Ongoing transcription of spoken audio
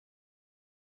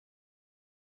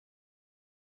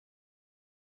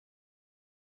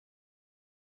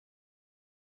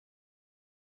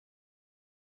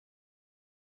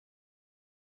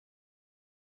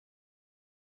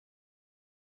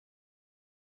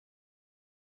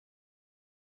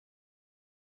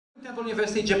Temple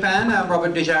University, Japan. I'm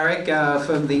Robert Dejarek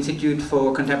from the Institute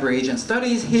for Contemporary Asian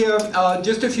Studies here.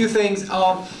 Just a few things.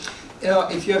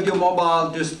 If you have your mobile,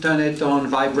 just turn it on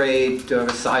vibrate,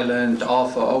 silent,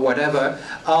 off, or whatever.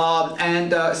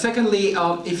 Secondly,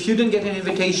 if you didn't get an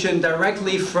invitation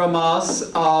directly from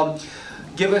us,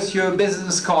 give us your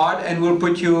business card and we'll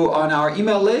put you on our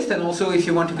email list. And also, if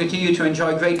you want to continue to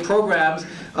enjoy great programs,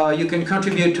 you can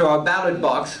contribute to our ballot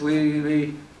box.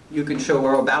 You can show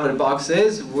where our ballot box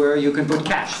is, where you can put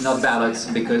cash, not ballots,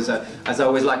 because as I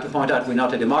always like to point out, we're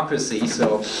not a democracy,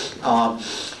 so,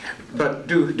 but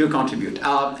do contribute.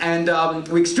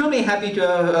 We're extremely happy to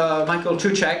have Michael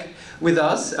Cucek with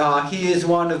us. He is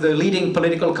one of the leading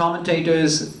political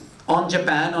commentators on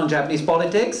Japan, on Japanese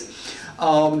politics.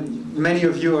 Many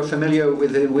of you are familiar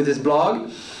with his blog,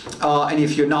 and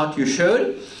if you're not, you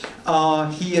should.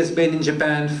 He has been in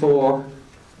Japan for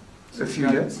a few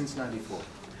years? Since '94.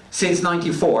 Since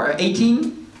 94,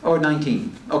 18 or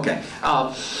 19? Okay.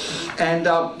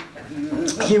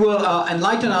 He will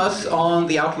enlighten us on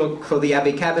the outlook for the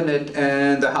Abe cabinet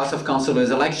and the House of Councillors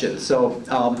election. So,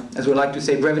 as we like to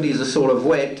say, brevity is a soul of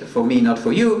wit, for me, not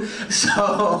for you.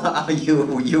 So,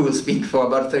 you will speak for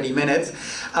about 30 minutes.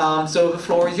 So the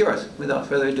floor is yours, without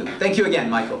further ado. Thank you again,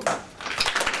 Michael.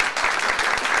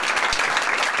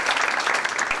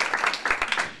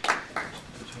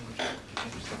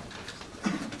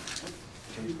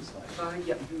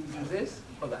 Yeah, do this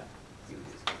or that?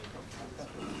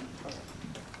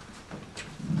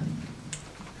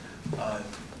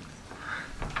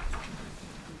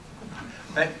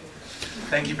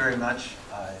 Thank you very much.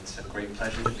 It's a great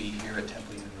pleasure to be here at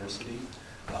Temple University.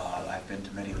 I've been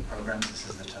to many of the programs. This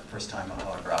is the first time,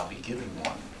 however, I'll be giving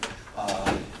one.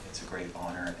 It's a great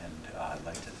honor, and I'd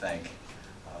like to thank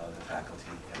the faculty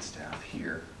and staff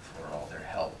here for all their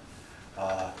help.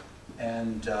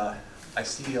 I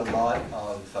see a lot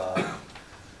of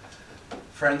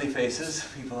friendly faces,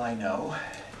 people I know,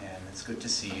 and it's good to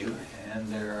see you. And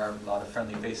there are a lot of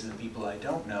friendly faces of people I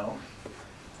don't know,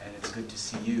 and it's good to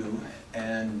see you.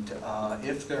 And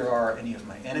if there are any of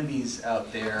my enemies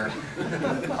out there,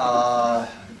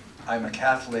 I'm a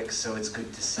Catholic, so it's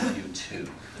good to see you too.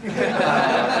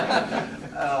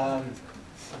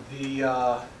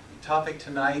 The topic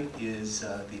tonight is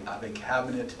the Abe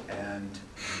cabinet and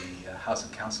the House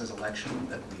of Councillors election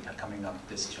that we have coming up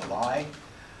this July.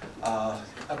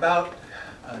 About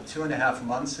 2.5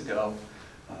 months ago,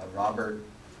 Robert,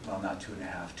 well not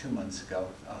 2.5, 2 months ago,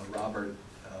 Robert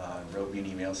wrote me an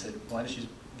email and said, why don't you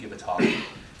give a talk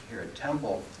here at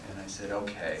Temple? And I said,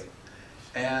 okay.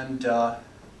 And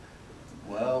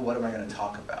well, what am I going to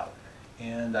talk about?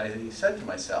 And I said to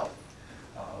myself,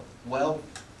 well,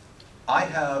 I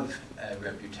have a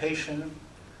reputation,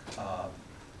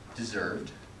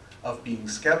 deserved, of being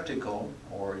skeptical,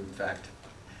 or in fact,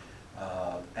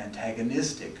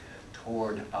 antagonistic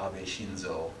toward Abe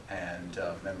Shinzo and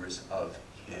members of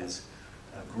his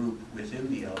group within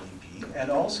the LDP,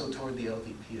 and also toward the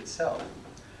LDP itself.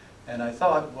 And I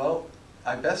thought, well,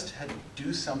 I best had to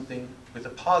do something with a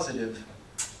positive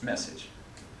message,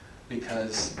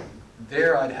 because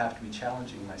there I'd have to be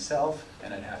challenging myself,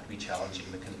 and I'd have to be challenging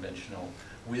the conventional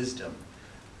wisdom.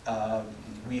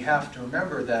 We have to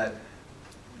remember that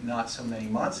not so many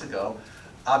months ago,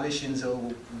 Abe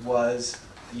Shinzo was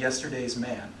yesterday's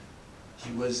man.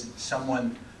 He was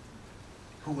someone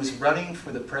who was running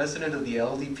for the president of the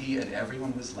LDP, and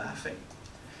everyone was laughing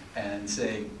and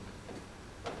saying,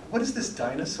 what does this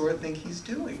dinosaur think he's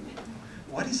doing?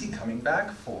 What is he coming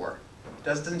back for?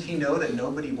 Doesn't he know that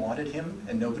nobody wanted him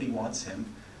and nobody wants him?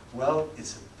 Well,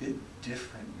 it's a bit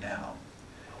different now.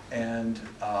 And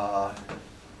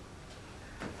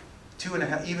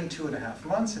even 2.5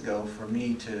 months ago, for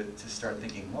me to start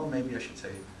thinking, well, maybe I should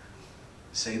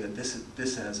say that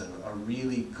this has a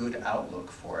really good outlook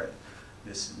for it,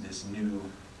 this new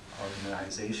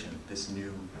organization, this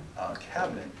new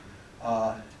cabinet.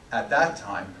 At that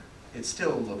time, it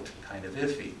still looked kind of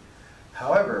iffy.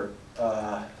 However,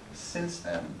 since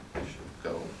then, I should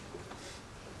go.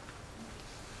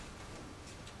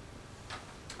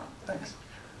 Oh, thanks.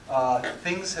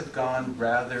 Things have gone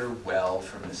rather well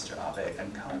for Mr. Abe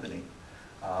and company.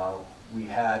 We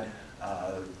had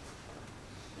a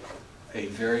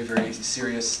very, very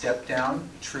serious step down,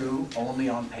 true only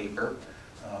on paper,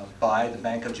 by the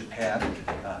Bank of Japan,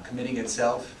 committing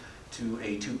itself to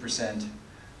a 2%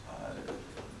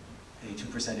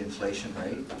 inflation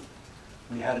rate.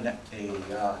 We had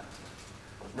a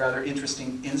rather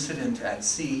interesting incident at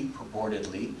sea,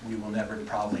 purportedly. We will never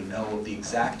probably know the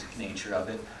exact nature of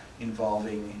it,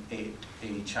 involving a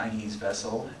Chinese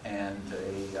vessel and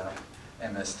a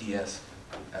MSDS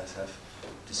SF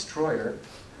destroyer.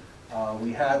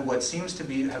 We had what seems to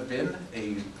have been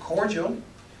a cordial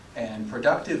and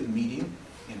productive meeting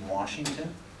in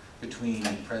Washington between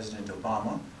President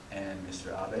Obama and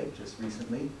Mr. Abe just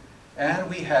recently. And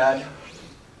we had,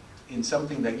 in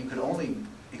something that you could only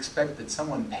expect that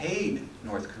someone paid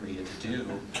North Korea to do,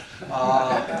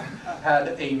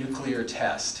 had a nuclear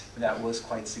test that was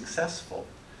quite successful.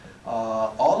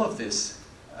 All of this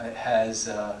has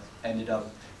ended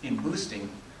up in boosting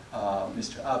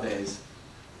Mr. Abe's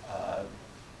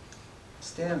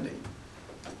standing.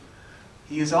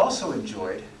 He has also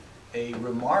enjoyed a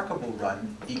remarkable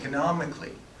run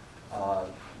economically.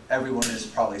 Everyone has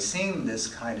probably seen this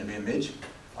kind of image.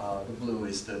 The blue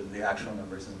is the actual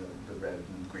numbers and the red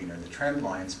and green are the trend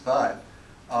lines. But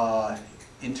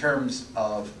in terms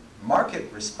of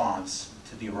market response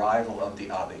to the arrival of the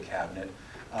Abe cabinet,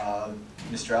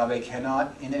 Mr. Abe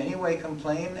cannot in any way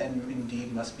complain and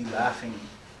indeed must be laughing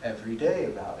every day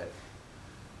about it.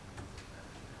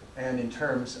 And in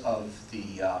terms of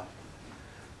the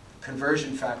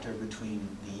conversion factor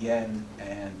between the yen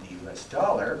and the US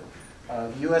dollar,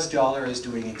 the US dollar is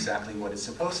doing exactly what it's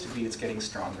supposed to be. It's getting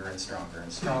stronger and stronger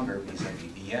and stronger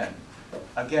vis-a-vis the yen.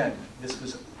 Again,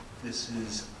 this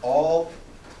is all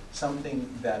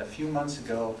something that a few months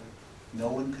ago no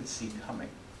one could see coming.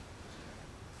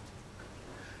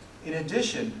 In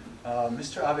addition,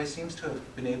 Mr. Abe seems to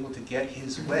have been able to get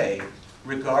his way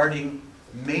regarding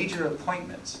major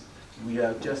appointments. We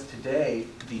have just today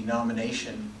the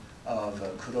nomination of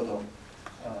Kuroda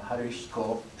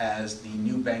Haruhiko as the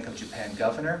new Bank of Japan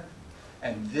governor.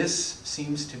 And this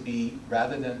seems to be,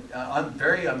 rather than,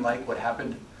 very unlike what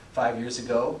happened 5 years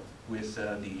ago with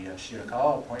the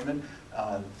Shirakawa appointment,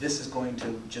 this is going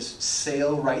to just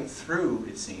sail right through,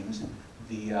 it seems,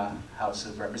 the House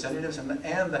of Representatives and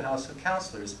the House of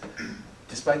Councilors,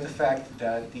 despite the fact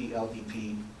that the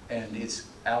LDP and its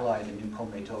ally, the new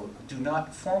Komeito, do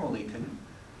not formally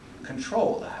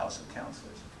control the House of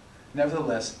Councilors.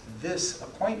 Nevertheless, this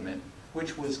appointment,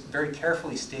 which was very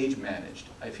carefully stage managed,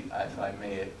 if I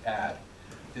may add,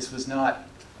 this was not,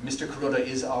 Mr. Kuroda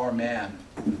is our man,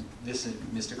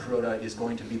 Mr. Kuroda is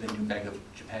going to be the new Bank of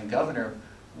Japan governor.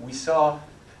 We saw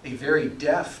a very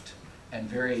deft and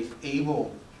very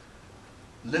able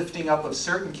lifting up of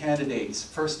certain candidates.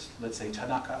 First, let's say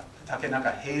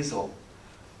Takenaka Hazel,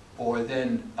 or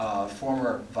then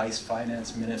former Vice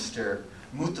Finance Minister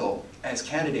Muto as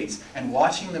candidates, and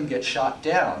watching them get shot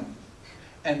down.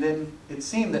 And then it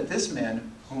seemed that this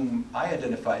man, whom I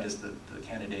identified as the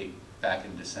candidate back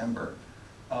in December,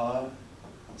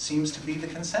 seems to be the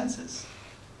consensus.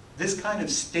 This kind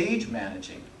of stage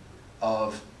managing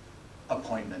of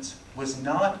appointments was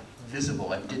not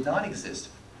visible and did not exist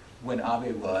when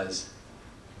Abe was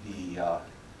the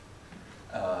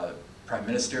Prime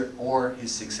Minister or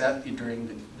his success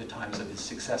during the times of his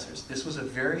successors. This was a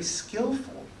very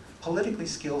skillful, politically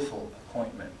skillful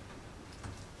appointment.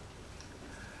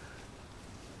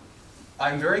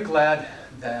 I'm very glad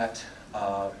that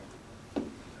Mr.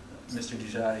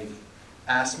 Dujarric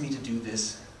asked me to do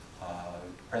this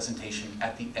presentation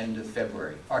at the end of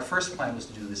February. Our first plan was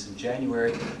to do this in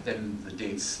January, then the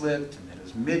date slipped, and then it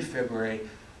was mid-February,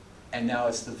 and now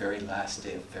it's the very last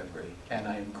day of February. And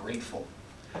I am grateful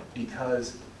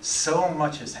because so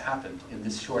much has happened in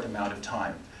this short amount of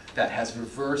time that has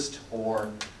reversed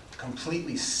or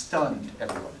completely stunned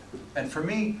everyone. And for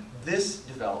me, this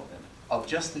development of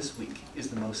just this week is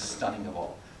the most stunning of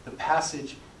all. The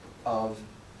passage of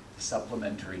the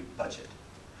supplementary budget.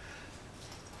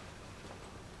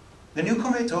 The new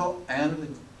Komeito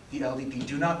and the LDP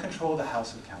do not control the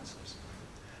House of Councilors.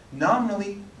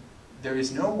 Nominally, there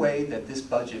is no way that this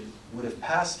budget would have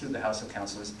passed through the House of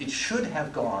Councilors. It should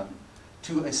have gone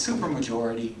to a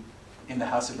supermajority in the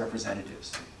House of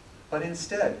Representatives. But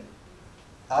instead,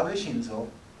 Abe Shinzo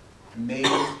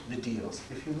made the deals.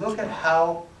 If you look at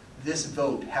how this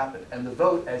vote happened, and the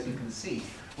vote, as you can see,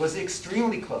 was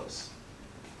extremely close,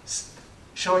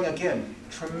 showing again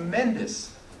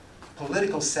tremendous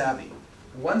political savvy,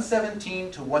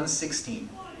 117 to 116.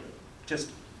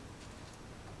 Just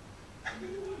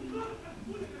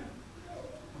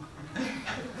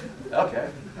okay.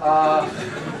 I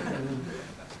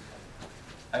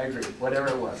agree, whatever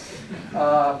it was.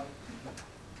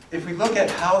 If we look at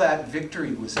how that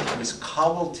victory was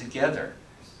cobbled together,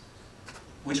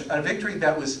 which a victory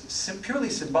that was purely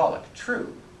symbolic,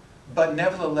 true, but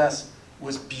nevertheless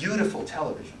was beautiful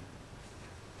television.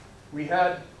 We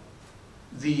had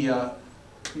the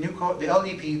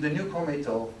LDP, the new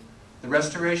Komeito, the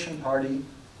Restoration Party,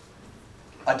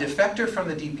 a defector from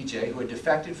the DPJ, who had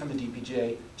defected from the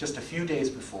DPJ just a few days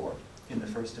before in the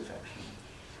first defection,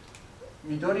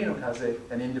 Midori no Kaze,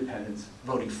 and independents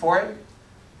voting for it.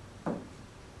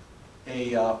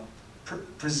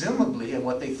 Presumably, and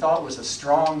what they thought was a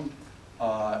strong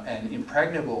and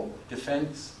impregnable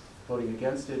defense voting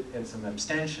against it, and some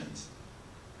abstentions.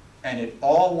 And it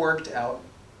all worked out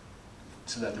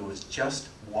so that there was just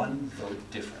one vote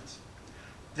difference.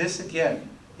 This, again,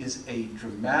 is a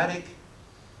dramatic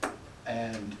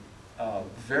and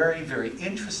very, very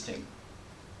interesting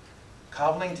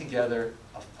cobbling together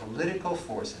of political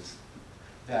forces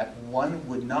that one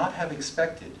would not have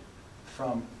expected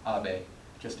from Abe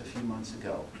just a few months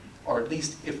ago. Or at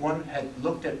least if one had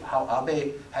looked at how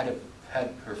Abe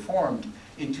had performed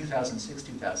in 2006,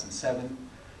 2007,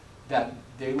 that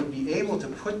they would be able to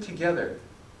put together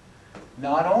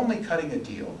not only cutting a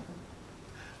deal,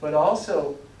 but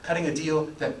also cutting a deal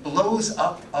that blows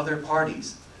up other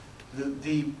parties.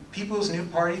 The People's New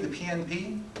Party, the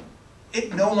PNP,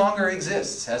 it no longer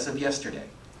exists as of yesterday.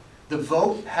 The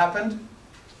vote happened.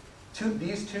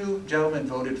 These two gentlemen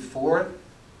voted for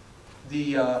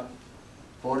the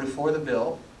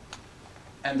bill,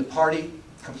 and the party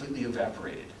completely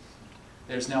evaporated.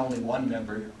 There's now only one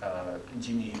member,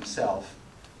 Jimmy himself,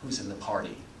 who's in the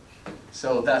party.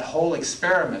 So that whole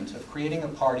experiment of creating a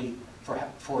party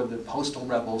for the postal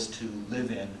rebels to live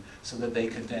in so that they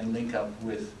could then link up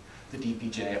with the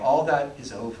DPJ, all that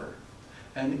is over.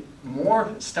 And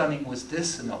more stunning was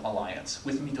this alliance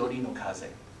with Midori no Kaze.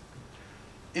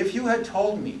 If you had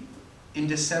told me in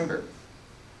December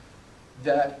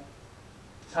that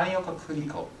Tanioka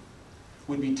Kuriko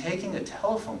would be taking a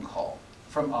telephone call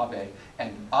from Abe,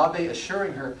 and Abe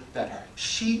assuring her that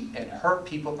she and her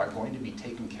people are going to be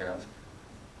taken care of,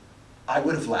 I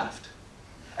would have laughed.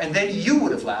 And then you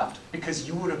would have laughed because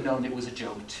you would have known it was a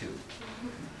joke too.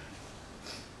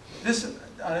 This,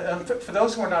 for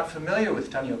those who are not familiar with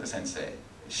Tanioka Sensei,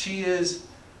 she is,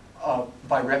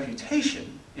 by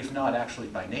reputation, if not actually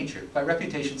by nature, by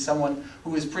reputation someone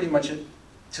who is pretty much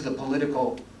to the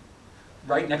political,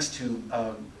 right next to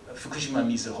Fukushima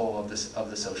Mizuho of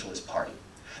the Socialist Party.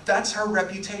 That's her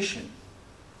reputation.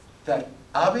 That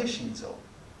Abe Shinzo,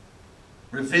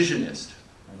 revisionist,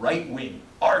 right-wing,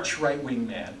 arch-right-wing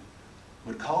man,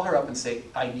 would call her up and say,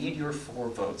 I need your 4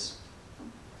 votes.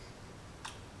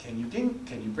 Can you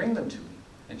bring them to me?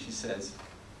 And she says,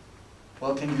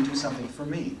 well, can you do something for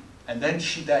me? And then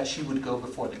she would go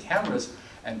before the cameras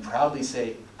and proudly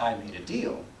say, I made a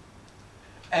deal.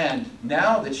 And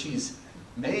now that she's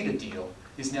made a deal,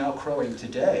 is now crowing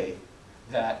today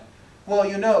that, well,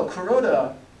 you know,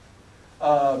 Kuroda,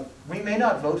 we may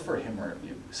not vote for him or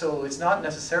you, so it's not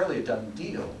necessarily a done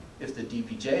deal if the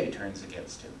DPJ turns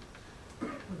against him.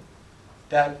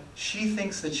 That she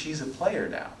thinks that she's a player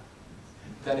now.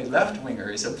 That a left-winger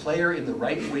is a player in the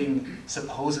right-wing,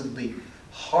 supposedly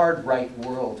hard right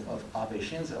world of Abe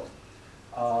Shinzo.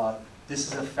 This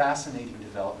is a fascinating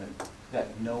development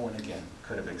that no one, again,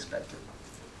 could have expected.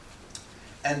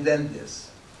 And then this.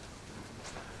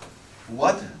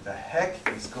 What the heck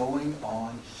is going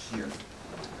on here?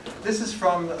 This is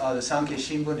from the Sankei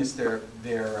Shimbun. It's their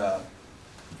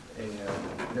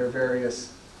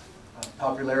various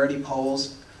popularity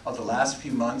polls of the last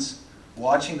few months,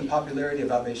 watching the popularity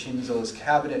of Abe Shinzo's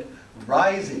cabinet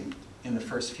rising in the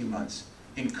first few months,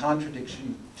 in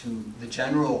contradiction to the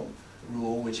general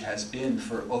rule, which has been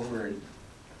for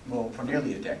for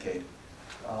nearly a decade,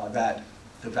 that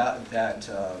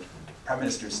prime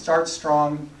ministers start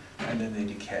strong and then they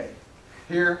decay.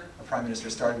 Here, a prime minister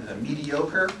started with a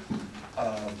mediocre,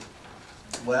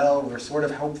 well, we're sort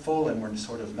of hopeful and we're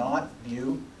sort of not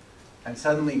view, and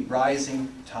suddenly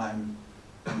rising time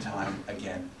and time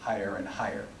again, higher and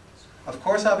higher. Of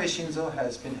course, Abe Shinzo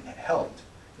has been helped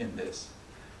in this.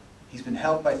 He's been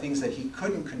helped by things that he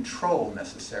couldn't control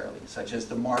necessarily, such as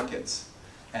the markets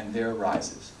and their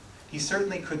rises. He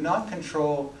certainly could not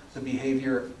control the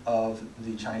behavior of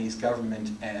the Chinese government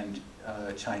and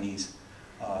Chinese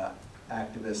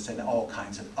activists and all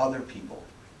kinds of other people.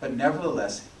 But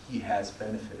nevertheless, he has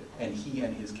benefited, and he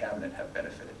and his cabinet have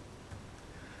benefited.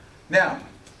 Now,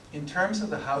 in terms of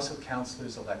the House of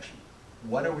Councilors election,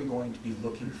 what are we going to be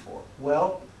looking for?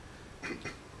 Well,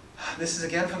 this is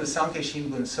again from the Sankei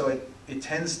Shimbun, so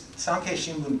Sankei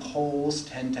Shimbun polls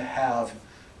tend to have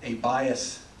a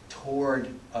bias toward,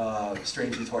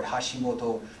 strangely toward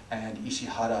Hashimoto and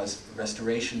Ishihara's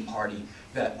Restoration Party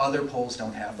that other polls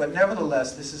don't have. But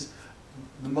nevertheless, this is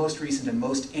the most recent and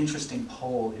most interesting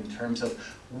poll in terms of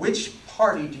which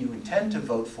party do you intend to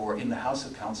vote for in the House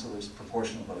of Councilors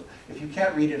proportional vote. If you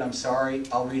can't read it, I'm sorry,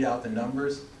 I'll read out the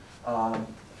numbers. The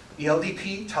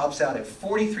LDP tops out at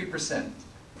 43%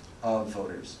 of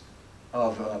voters,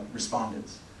 of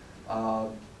respondents.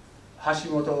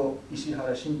 Hashimoto,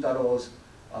 Ishihara, Shintaro's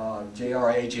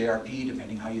JRA, JRP,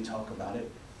 depending how you talk about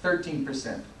it,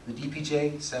 13%. The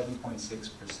DPJ,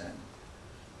 7.6%.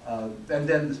 And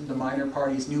then the minor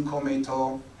parties, New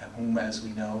Komeito, whom, as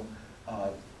we know,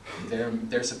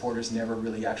 their supporters never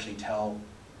really actually tell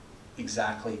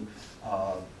exactly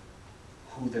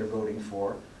who they're voting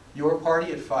for. Your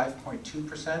party at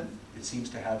 5.2%, it seems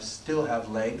to still have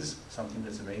legs, something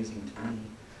that's amazing to me.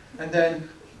 And then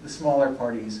the smaller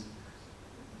parties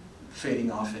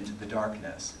fading off into the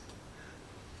darkness.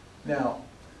 Now,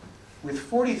 with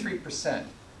 43%,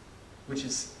 which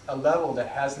is a level that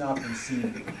has not been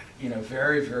seen in a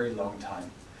very, very long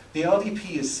time, the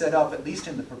LDP is set up, at least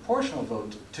in the proportional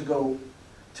vote,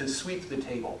 to sweep the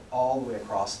table all the way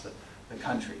across the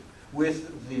country,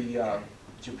 with the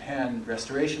Japan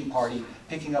Restoration Party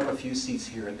picking up a few seats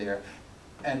here and there,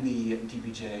 and the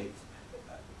DPJ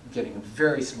getting a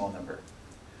very small number.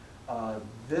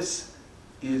 This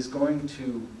is going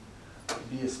to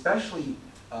be especially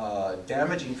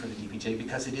damaging for the DPJ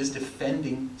because it is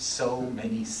defending so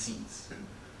many seats.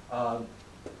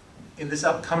 In this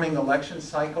upcoming election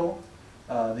cycle,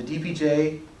 the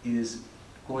DPJ is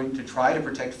going to try to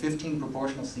protect 15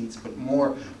 proportional seats, but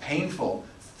more painful,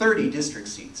 30 district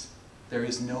seats. There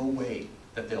is no way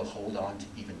that they'll hold on to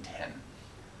even 10.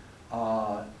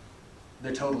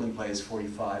 Their total in play is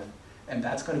 45, and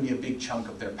that's going to be a big chunk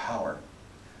of their power.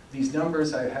 These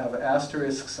numbers, I have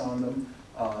asterisks on them.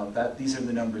 These are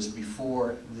the numbers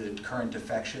before the current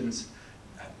defections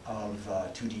of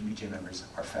 2 DPJ members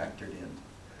are factored in.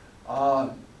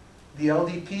 The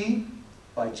LDP,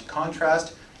 by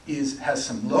contrast, has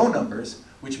some low numbers,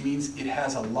 which means it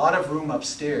has a lot of room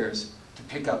upstairs to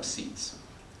pick up seats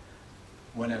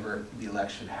whenever the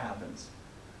election happens.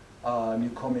 New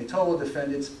Komeito will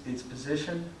defend its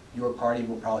position. Your party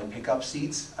will probably pick up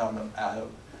seats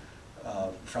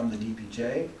from the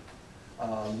DPJ.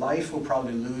 Life will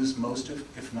probably lose most of,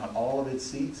 if not all of its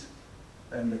seats,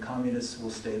 and the communists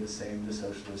will stay the same. The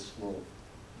socialists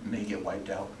may get wiped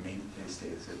out, may stay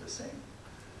the same.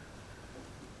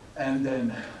 And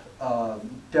then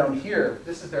down here,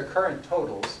 this is their current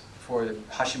totals for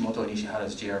Hashimoto and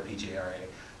Ishihara's JRP, JRA.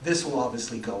 This will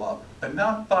obviously go up, but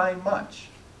not by much.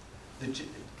 The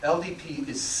LDP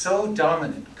is so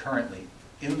dominant currently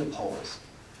in the polls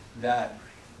that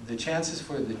the chances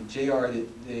for the JRA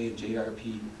and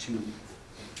JRP to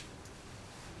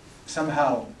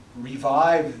somehow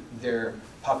revive their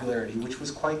popularity, which was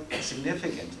quite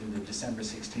significant in the December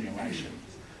 16 election,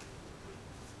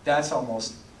 that's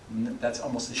almost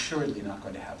assuredly not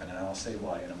going to happen, and I'll say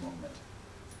why in a moment.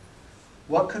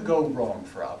 What could go wrong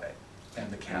for Abe and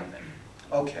the cabinet?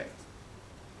 Okay.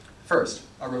 First,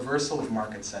 a reversal of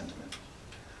market sentiment.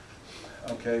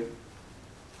 Okay.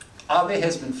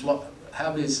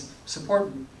 Abe's support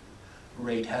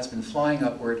rate has been flying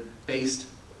upward based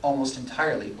almost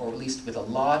entirely, or at least with a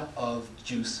lot of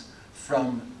juice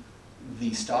from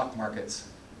the stock markets.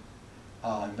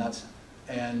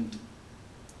 And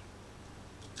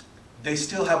they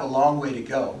still have a long way to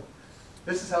go.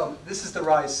 This is the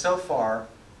rise so far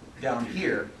down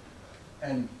here,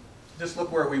 and just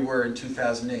look where we were in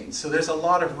 2008. So there's a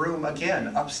lot of room,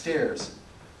 again, upstairs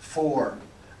for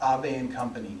Abe and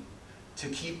company to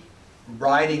keep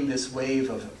riding this wave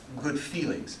of good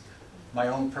feelings. My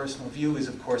own personal view is,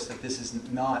 of course, that this is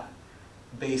not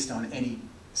based on any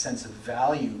sense of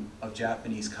value of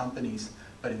Japanese companies,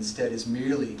 but instead is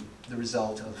merely the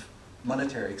result of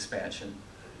monetary expansion.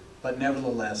 But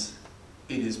nevertheless,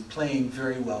 it is playing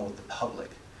very well with the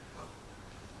public.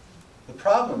 The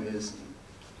problem is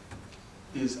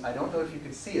I don't know if you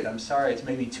can see it. I'm sorry, it's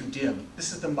maybe too dim.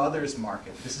 This is the mother's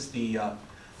market. This is the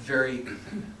very,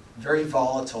 very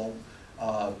volatile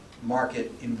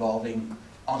market involving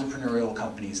entrepreneurial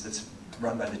companies that's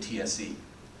run by the TSE.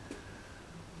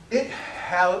 It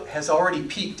has already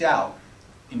peaked out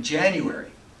in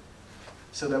January,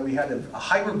 so that we had a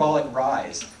hyperbolic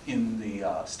rise in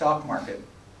the stock market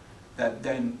that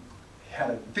then had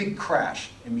a big crash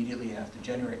immediately after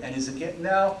January and is again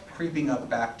now creeping up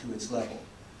back to its level.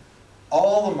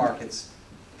 All the markets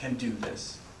can do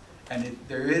this, and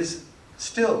there is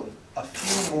still a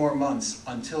few more months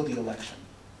until the election,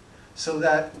 so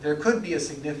that there could be a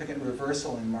significant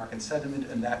reversal in market sentiment,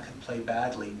 and that could play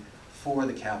badly for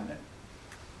the cabinet.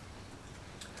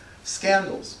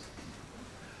 Scandals.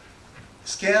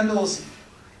 Scandals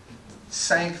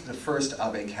sank the first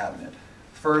Abe cabinet.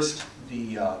 First,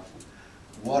 the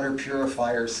water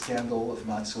purifier scandal of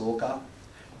Matsuoka,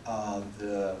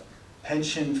 the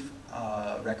pension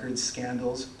records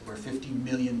scandals, where 50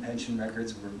 million pension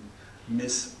records were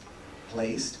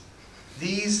misplaced.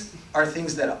 These are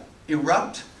things that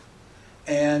erupt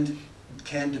and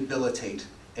can debilitate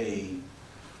a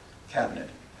cabinet.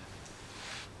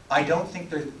 I don't think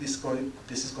this is going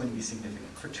to be significant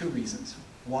for two reasons.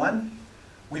 One,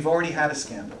 we've already had a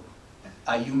scandal.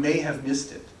 You may have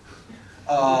missed it.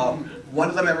 One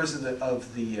of the members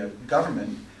of the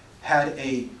government had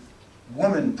a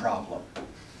woman problem.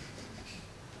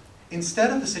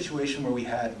 Instead of the situation where we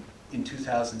had in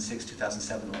 2006,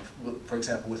 2007, for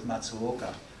example, with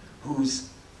Matsuoka, whose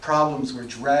problems were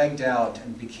dragged out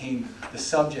and became the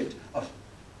subject of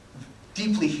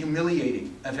deeply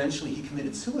humiliating, eventually he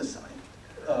committed suicide,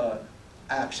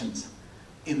 actions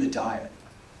in the Diet.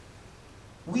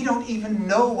 We don't even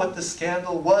know what the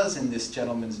scandal was in this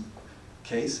gentleman's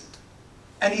case,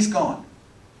 and he's gone.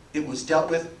 It was dealt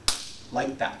with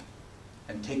like that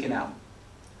and taken out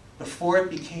before it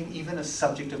became even a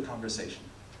subject of conversation.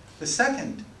 The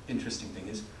second interesting thing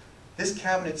is this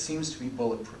cabinet seems to be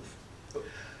bulletproof.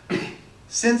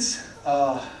 Since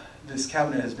this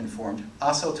cabinet has been formed,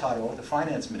 Aso Taro, the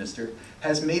finance minister,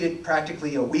 has made it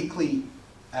practically a weekly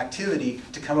activity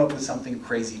to come up with something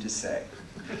crazy to say.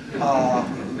 We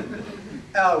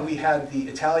had the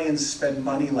Italians spend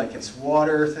money like it's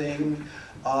water thing.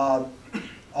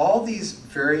 All these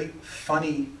very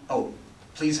funny, oh,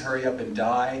 please hurry up and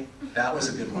die. That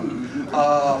was a good one.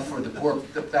 For the poor,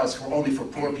 that was only for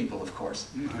poor people, of course.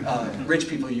 Rich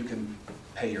people, you can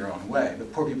pay your own way.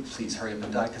 But poor people, please hurry up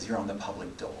and die because you're on the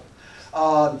public dole.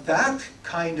 That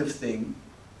kind of thing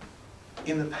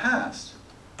in the past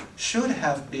should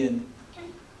have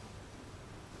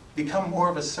become more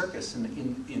of a circus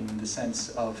in the sense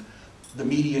of the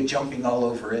media jumping all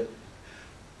over it,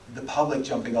 the public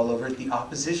jumping all over it, the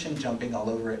opposition jumping all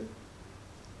over it.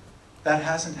 That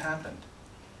hasn't happened.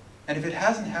 And if it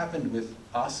hasn't happened with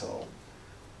Aso,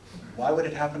 why would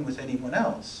it happen with anyone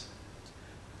else?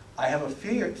 I have a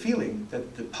feeling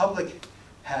that the public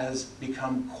has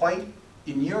become quite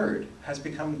inured, has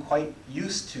become quite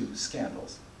used to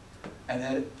scandals, and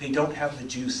that they don't have the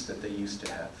juice that they used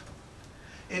to have.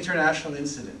 International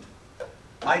incident.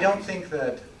 I don't think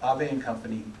that Abe and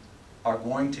company are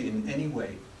going to in any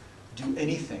way do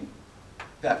anything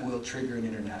that will trigger an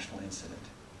international incident.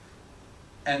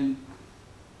 And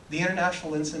the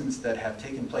international incidents that have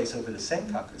taken place over the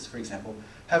Senkakus, for example,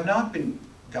 have not been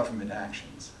government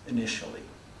actions initially.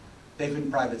 They've been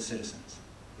private citizens.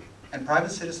 And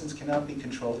private citizens cannot be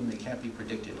controlled and they can't be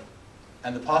predicted.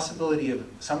 And the possibility of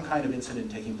some kind of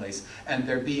incident taking place and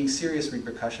there being serious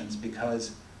repercussions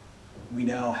because we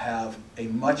now have a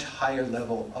much higher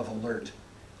level of alert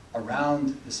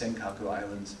around the Senkaku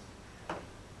Islands,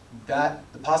 that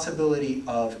the possibility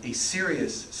of a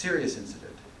serious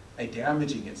incident, a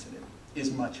damaging incident,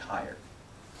 is much higher.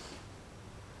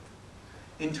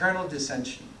 Internal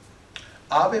dissension.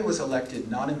 Abe was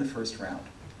elected not in the first round.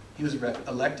 He was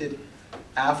elected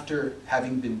after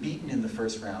having been beaten in the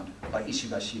first round by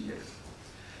Ishiba Shige.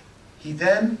 He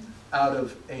then, out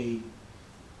of a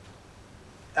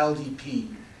LDP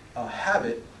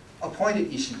habit,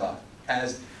 appointed Ishiba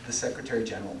as the Secretary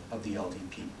General of the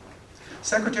LDP.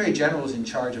 Secretary General is in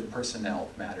charge of personnel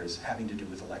matters having to do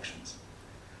with elections.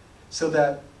 So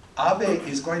that Abe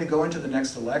is going to go into the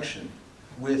next election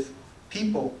with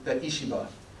people that Ishiba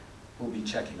will be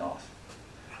checking off.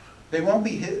 They won't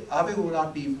be Abe will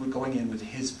not be going in with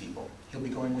his people. He'll be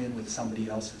going in with somebody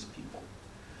else's people.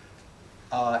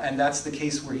 And that's the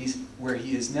case where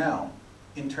he is now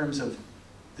in terms of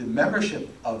the membership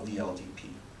of the LDP.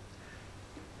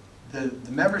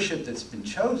 The membership that's been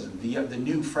chosen, the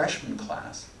new freshman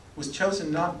class, was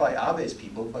chosen not by Abe's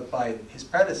people, but by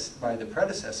the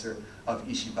predecessor of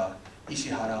Ishiba,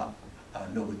 Ishihara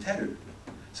Nobuteru.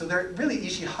 So they're really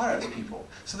Ishihara's people.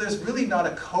 So there's really not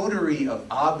a coterie of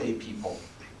Abe people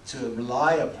to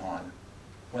rely upon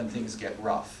when things get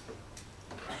rough,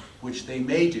 which they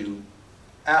may do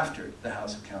after the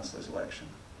House of Councilors election.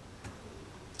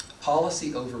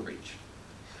 Policy overreach.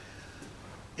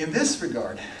 In this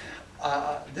regard,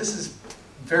 this is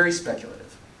very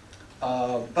speculative,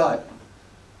 but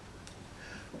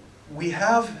we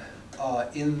have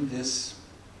in this,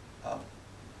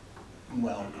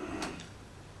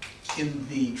 in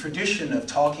the tradition of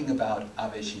talking about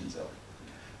Abe Shinzo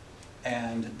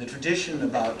and the tradition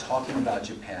about talking about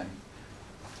Japan,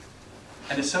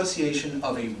 an association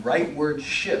of a rightward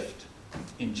shift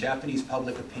in Japanese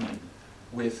public opinion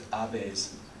with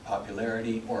Abe's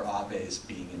popularity or Abe's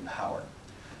being in power.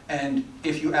 And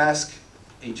if you ask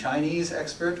a Chinese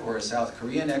expert or a South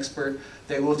Korean expert,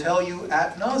 they will tell you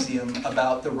ad nauseum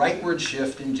about the rightward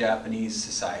shift in Japanese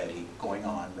society going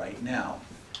on right now.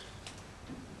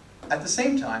 At the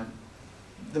same time,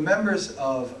 the members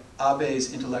of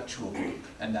Abe's intellectual group,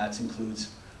 and that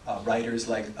includes writers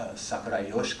like Sakurai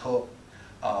Yoshiko,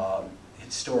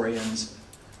 historians,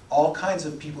 all kinds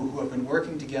of people who have been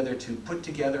working together to put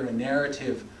together a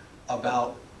narrative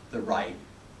about the right.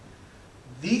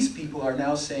 These people are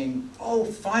now saying, oh,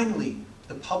 finally,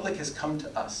 the public has come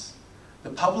to us. The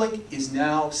public is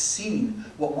now seeing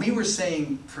what we were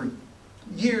saying for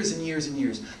years and years and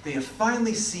years. They have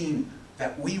finally seen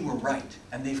that we were right,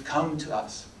 and they've come to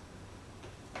us.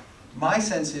 My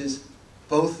sense is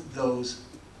both those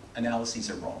analyses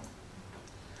are wrong.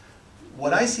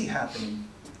 What I see happening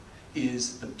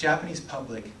is the Japanese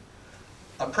public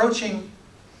approaching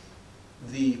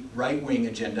the right-wing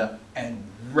agenda and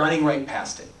running right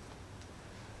past it.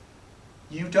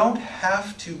 You don't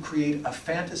have to create a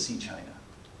fantasy China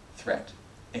threat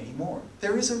anymore.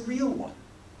 There is a real one.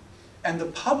 And the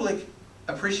public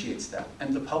appreciates that,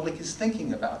 and the public is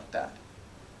thinking about that.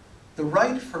 The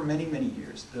right for many, many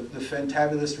years, the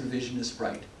fantabulous revisionist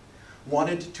right,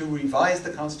 wanted to revise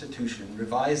the Constitution,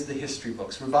 revise the history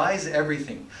books, revise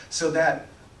everything, so that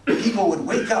people would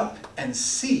wake up and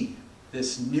see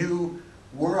this new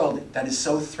world that is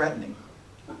so threatening.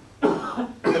 But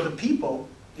the people,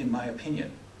 in my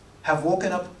opinion, have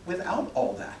woken up without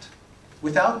all that,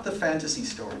 without the fantasy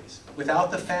stories,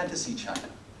 without the fantasy China.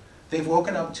 They've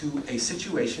woken up to a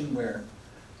situation where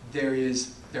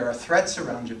there are threats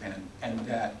around Japan, and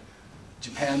that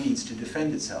Japan needs to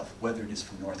defend itself, whether it is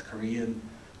from North Korean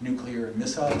nuclear and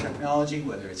missile technology,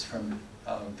 whether it's from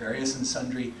various and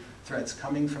sundry threats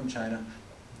coming from China,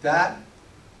 that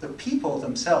the people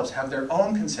themselves have their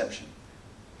own conception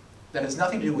that has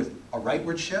nothing to do with a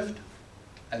rightward shift,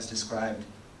 as described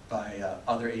by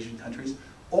other Asian countries,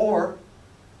 or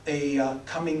a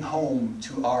coming home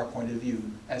to our point of view,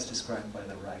 as described by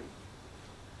the right.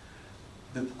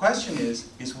 The question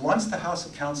is once the House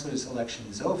of Councilors election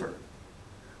is over,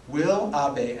 will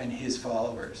Abe and his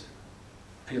followers,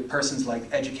 persons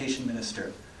like Education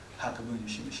Minister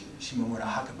Shimomura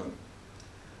Hakabun,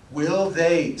 will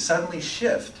they suddenly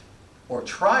shift, or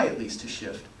try at least to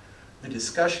shift, the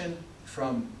discussion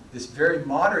from this very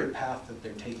moderate path that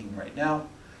they're taking right now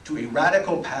to a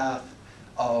radical path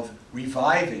of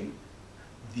reviving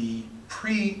the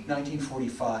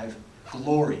pre-1945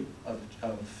 glory of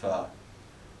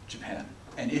Japan?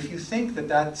 And if you think that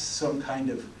that's some kind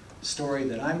of story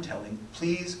that I'm telling,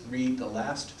 please read the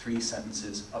last 3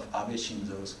 sentences of Abe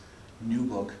Shinzo's new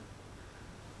book,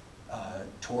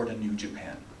 Toward a New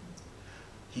Japan.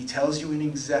 He tells you in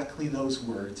exactly those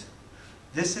words,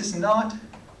 this is not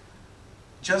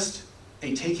just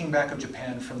a taking back of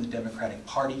Japan from the Democratic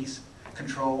Party's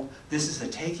control. This is a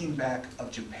taking back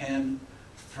of Japan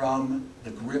from the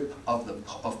grip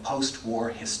of post-war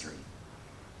history.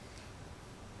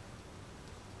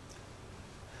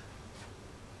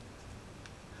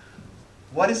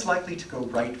 What is likely to go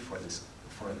right for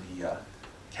the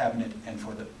cabinet and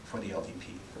for the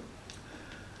LDP?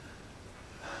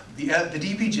 The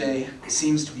DPJ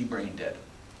seems to be brain dead.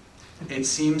 It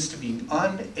seems to be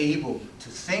unable to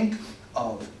think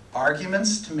of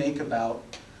arguments to make about,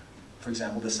 for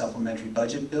example, the supplementary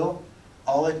budget bill.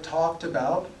 All it talked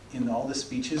about in all the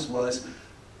speeches was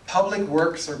public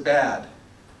works are bad.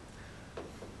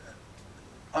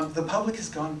 The public has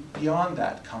gone beyond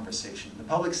that conversation. The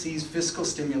public sees fiscal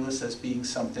stimulus as being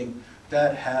something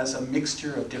that has a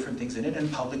mixture of different things in it, and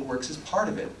public works is part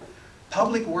of it.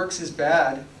 Public works is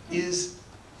bad is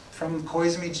from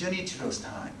Koizumi Junichiro's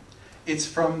time. It's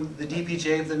from the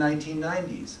DPJ of the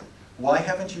 1990s. Why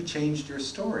haven't you changed your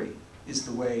story, is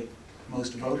the way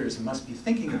most voters must be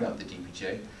thinking about the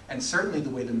DPJ, and certainly the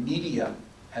way the media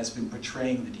has been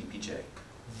portraying the DPJ,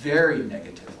 very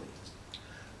negatively.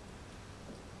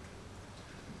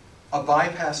 A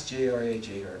bypass JRA,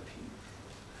 JRP.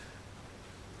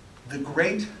 The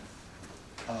great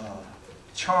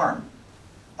charm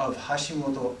of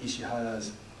Hashimoto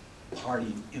Ishihara's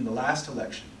party in the last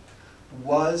election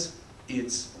was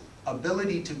its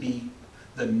ability to be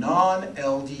the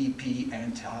non-LDP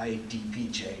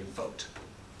anti-DPJ vote.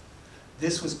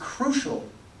 This was crucial,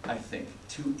 I think,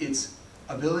 to its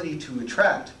ability to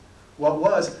attract what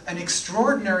was an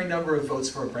extraordinary number of votes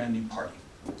for a brand new party.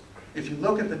 If you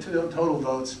look at the total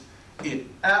votes, it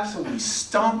absolutely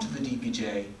stomped the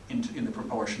DPJ in the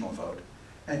proportional vote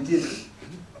and did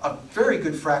a very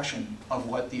good fraction of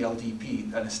what the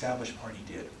LDP, an established party,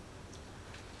 did.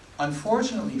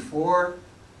 Unfortunately for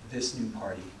this new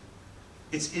party,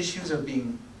 its issues are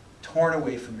being torn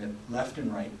away from it left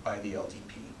and right by the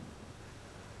LDP.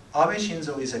 Abe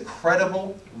Shinzo is a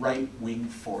credible right-wing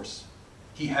force.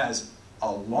 He has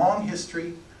a long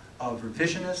history of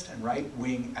revisionist and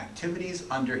right-wing activities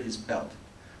under his belt.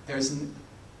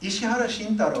 Ishihara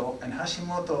Shintaro and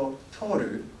Hashimoto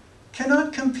Toru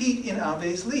cannot compete in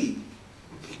Abe's league.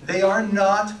 They are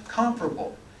not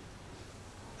comparable.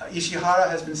 Ishihara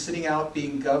has been sitting out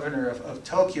being governor of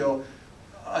Tokyo,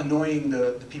 annoying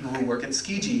the people who work at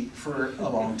Tsukiji for a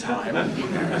long time.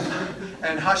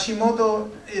 And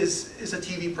Hashimoto is a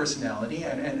TV personality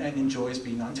and enjoys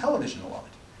being on television a lot.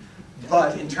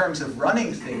 But in terms of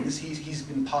running things, he's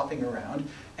been popping around,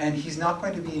 and he's not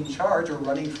going to be in charge or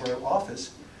running for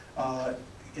office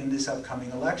in this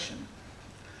upcoming election.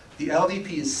 The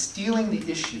LDP is stealing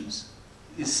the issues,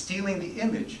 is stealing the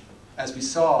image, as we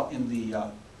saw in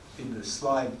the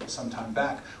slide some time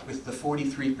back, with the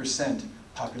 43%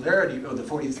 popularity, or the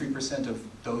 43% of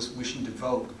those wishing to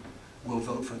vote will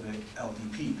vote for the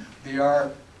LDP. They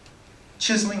are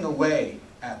chiseling away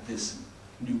at this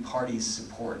new party's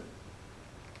support.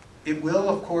 It will,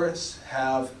 of course,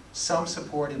 have some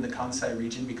support in the Kansai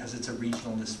region because it's a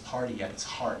regionalist party at its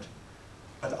heart.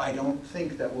 But I don't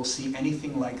think that we'll see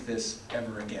anything like this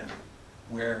ever again,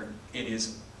 where it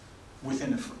is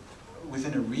within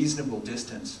a reasonable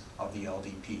distance of the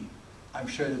LDP. I'm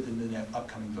sure that in the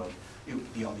upcoming vote,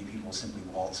 the LDP will simply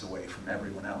waltz away from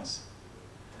everyone else.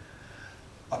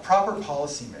 A proper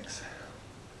policy mix.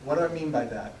 What do I mean by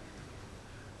that?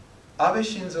 Abe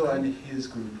Shinzo and his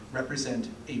group represent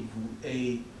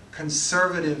a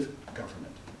conservative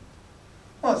government.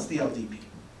 Well, it's the LDP,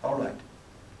 all right.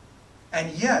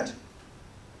 And yet,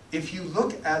 if you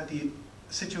look at the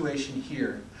situation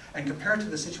here and compare it to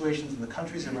the situations in the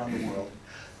countries around the world,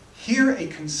 here a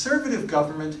conservative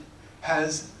government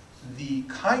has the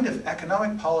kind of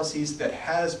economic policies that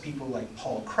has people like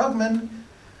Paul Krugman,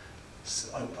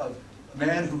 a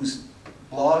man whose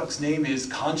blog's name is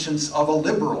Conscience of a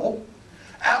Liberal,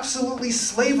 absolutely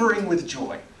slavering with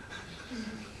joy.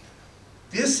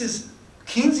 This is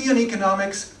Keynesian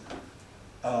economics,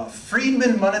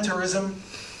 Friedman monetarism,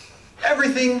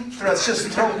 everything, let's just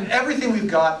throw everything we've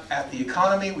got at the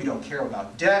economy. We don't care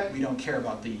about debt. We don't care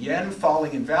about the yen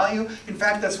falling in value. In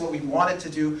fact, that's what we wanted to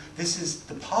do. This is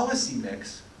the policy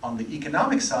mix on the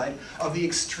economic side of the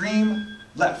extreme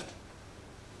left.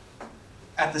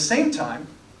 At the same time,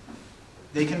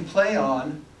 they can play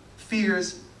on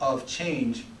fears of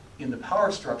change in the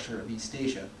power structure of East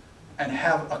Asia and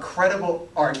have a credible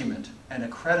argument and a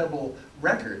credible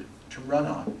record to run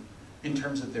on in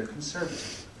terms of their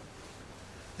conservatism.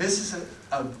 This is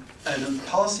a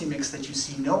policy mix that you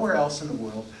see nowhere else in the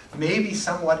world, maybe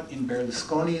somewhat in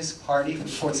Berlusconi's party,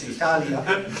 Forza Italia,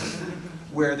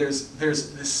 where there's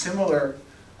this similar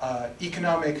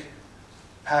economic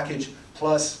package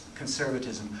plus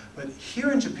conservatism. But here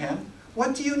in Japan,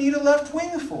 what do you need a left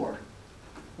wing for?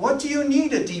 What do you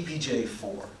need a DPJ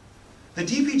for? The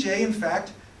DPJ, in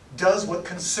fact, does what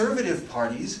conservative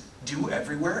parties do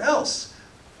everywhere else.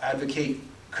 Advocate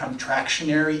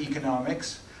contractionary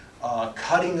economics,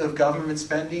 cutting of government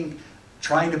spending,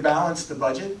 trying to balance the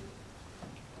budget.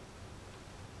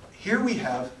 Here we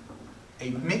have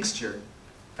a mixture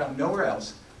found nowhere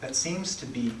else that seems to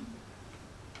be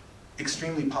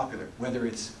extremely popular. Whether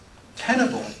it's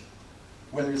tenable,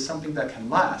 whether it's something that can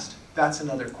last, that's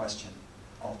another question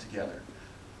altogether.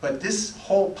 But this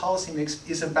whole policy mix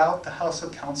is about the House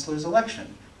of Councilors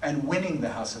election and winning the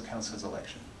House of Councilors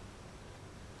election.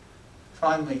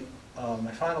 Finally,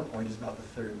 my final point is about the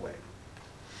third way.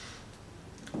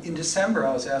 In December,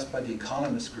 I was asked by the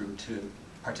Economist Group to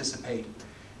participate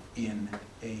in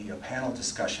a panel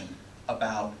discussion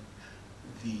about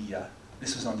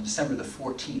this was on December the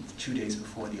 14th, 2 days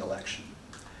before the election.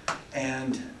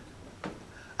 And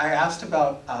I asked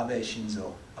about Abe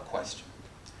Shinzo a question.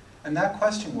 And that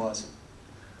question was,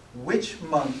 which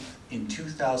month in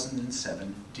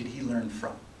 2007 did he learn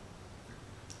from?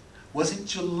 Was it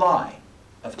July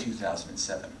of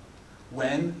 2007,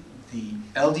 when the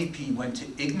LDP went to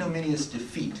ignominious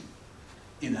defeat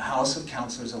in the House of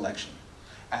Councilors election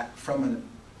from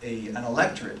an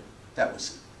electorate that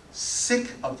was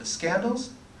sick of the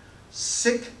scandals,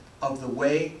 sick of the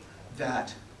way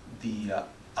that the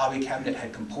Abe cabinet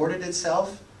had comported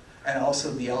itself, and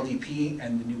also the LDP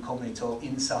and the new Komeito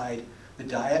inside the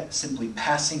Diet simply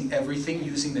passing everything,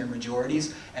 using their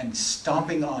majorities, and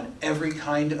stomping on every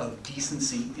kind of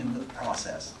decency in the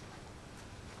process.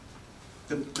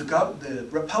 The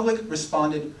Republic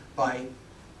responded by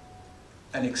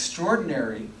an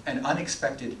extraordinary and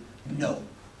unexpected no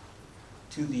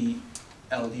to the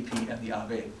LDP and the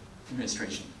Abe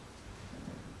administration.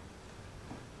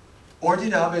 Or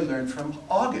did Abe learn from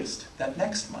August, that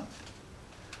next month,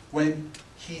 when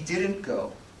he didn't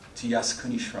go to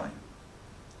Yasukuni Shrine?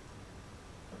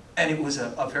 And it was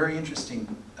a very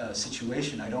interesting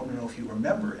situation. I don't know if you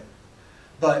remember it.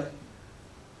 But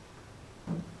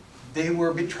they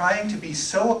were trying to be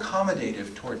so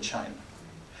accommodative toward China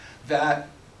that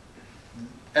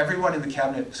everyone in the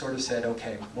cabinet sort of said,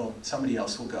 okay, well, somebody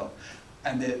else will go.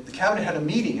 And the cabinet had a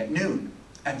meeting at noon,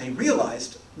 and they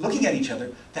realized, looking at each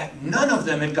other, that none of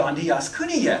them had gone to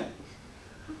Yasukuni yet.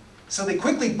 So they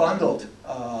quickly bundled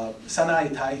Taiichi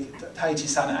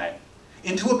Sanae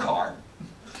into a car.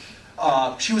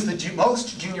 She was the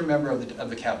most junior member of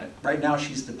the cabinet. Right now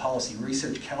she's the Policy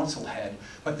Research Council head,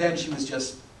 but then she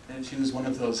was one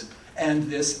of those, and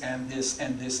this, and this,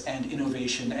 and this, and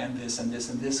innovation, and this, and this,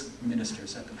 and this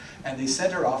ministers. And they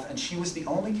sent her off, and she was the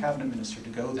only cabinet minister to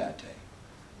go that day.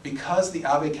 Because the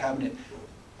Abe cabinet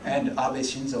and Abe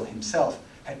Shinzo himself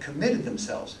had committed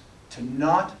themselves to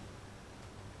not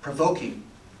provoking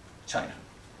China,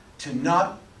 to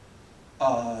not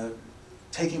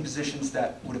taking positions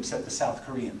that would upset the South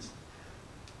Koreans.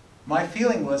 My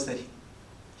feeling was that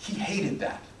he hated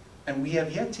that. And we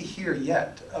have yet to hear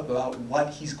about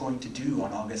what he's going to do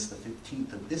on August the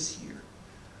 15th of this year.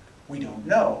 We don't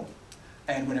know.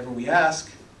 And whenever we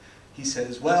ask, he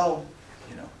says, well,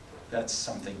 you know, that's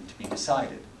something to be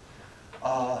decided.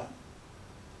 My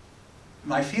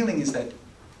feeling is that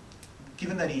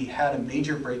given that he had a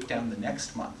major breakdown the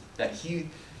next month, that he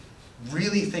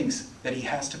really thinks that he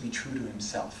has to be true to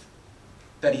himself,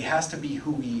 that he has to be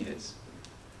who he is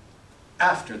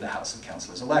after the House of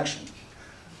Councilors election.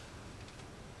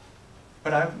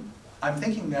 But I'm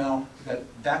thinking now that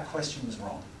that question was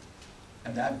wrong,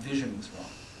 and that vision was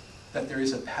wrong, that there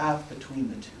is a path between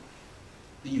the two,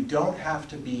 that you don't have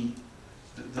to be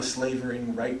the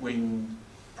slavering right-wing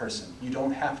person. You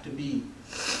don't have to be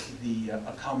the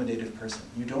accommodative person.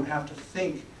 You don't have to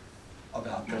think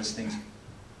about those things.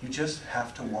 You just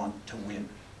have to want to win.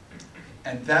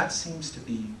 And that seems to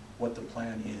be what the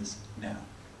plan is now.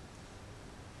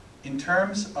 In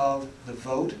terms of the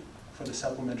vote for the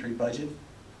supplementary budget,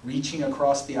 reaching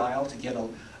across the aisle to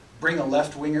bring a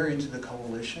left-winger into the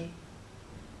coalition,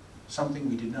 something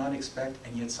we did not expect,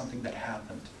 and yet something that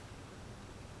happened.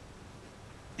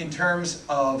 In terms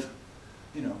of,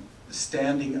 you know,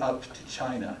 standing up to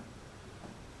China,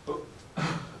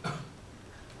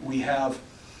 we have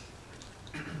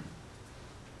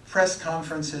press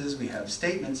conferences, we have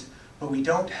statements, but we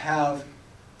don't have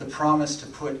the promise to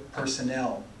put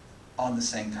personnel on the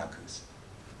Senkakus.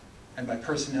 And by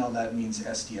personnel, that means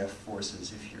SDF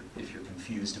forces, if you're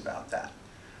confused about that.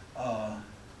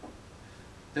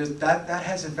 That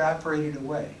has evaporated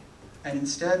away. And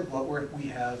instead, what we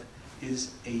have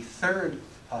is a third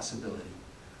possibility,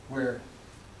 where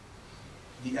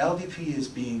the LDP is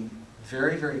being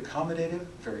very, very accommodative,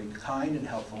 very kind and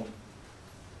helpful,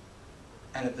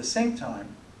 and at the same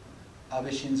time, Abe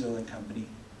Shinzo and company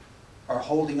are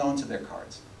holding on to their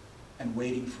cards and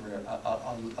waiting for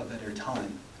a better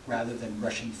time, rather than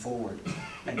rushing forward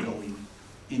and going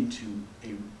into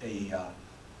a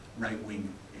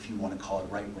right-wing, if you want to call it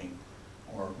right-wing,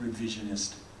 or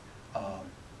revisionist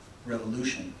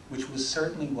revolution, which was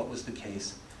certainly what was the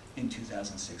case in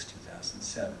 2006,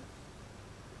 2007.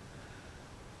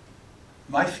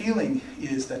 My feeling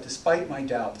is that despite my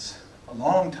doubts,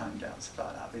 long-time doubts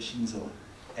about Abe Shinzo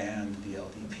and the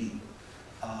LDP,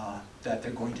 that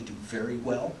they're going to do very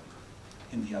well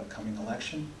in the upcoming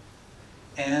election,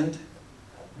 and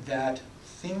that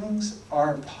things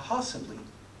are possibly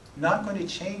not going to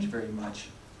change very much,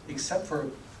 except for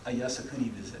a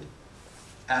Yasukuni visit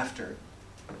after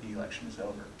the election is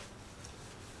over.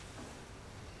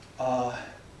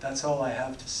 That's all I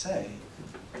have to say,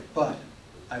 but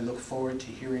I look forward to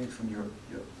hearing from you,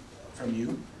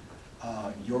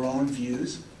 your own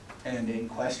views and any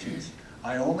questions.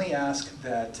 I only ask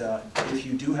that if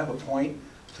you do have a point,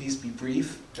 please be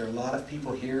brief. There are a lot of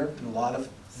people here and a lot of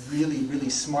really, really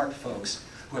smart folks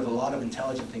who have a lot of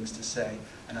intelligent things to say,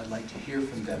 and I'd like to hear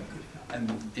from them.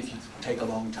 And if you take a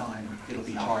long time, it'll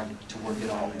be hard to work it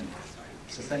all in.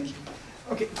 So thank you.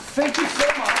 Okay, thank you so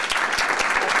much.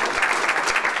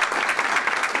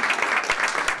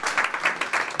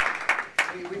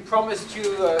 We promised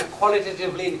you a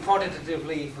qualitatively and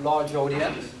quantitatively large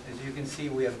audience. As you can see,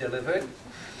 we have delivered.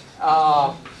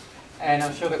 And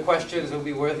I'm sure the questions will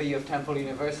be worthy of Temple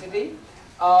University.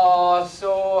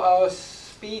 So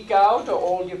speak out or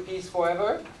hold your peace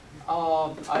forever.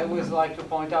 I always like to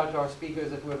point out to our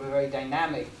speakers that we have a very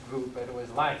dynamic group that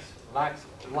always likes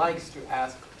to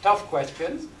ask tough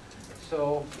questions.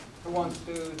 So who wants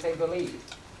to take the lead?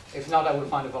 If not, I will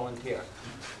find a volunteer.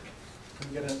 Can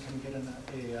we get a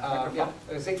microphone? Yeah,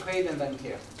 Siegfried and then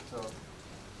here. So.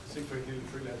 Siegfried, you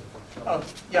freelance.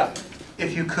 Yeah,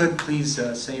 if you could please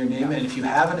say your name, and if you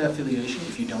have an affiliation,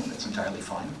 if you don't, that's entirely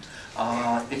fine.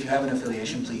 If you have an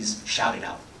affiliation, please shout it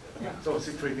out. So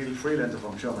Siegfried Niedl, freelancer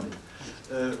from Germany.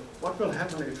 What will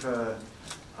happen if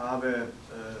Abe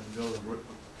will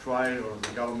try, or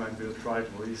the government will try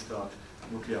to restart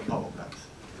nuclear power plants?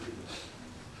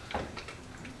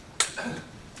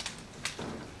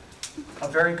 A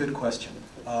very good question.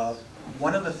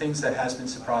 One of the things that has been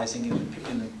surprising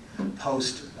in the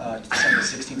post-December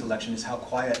 16th election is how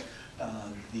quiet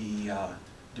the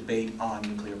debate on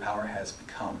nuclear power has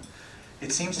become.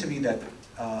 It seems to me that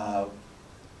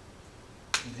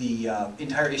the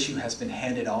entire issue has been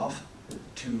handed off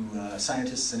to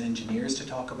scientists and engineers to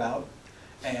talk about,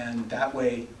 and that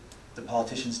way the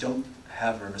politicians don't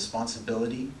have a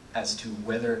responsibility as to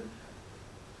whether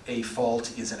a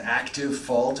fault is an active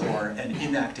fault or an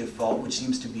inactive fault, which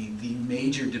seems to be the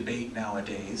major debate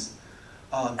nowadays.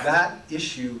 That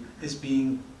issue is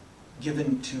being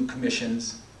given to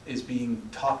commissions, is being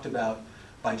talked about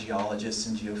by geologists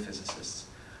and geophysicists.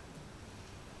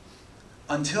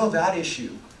 Until that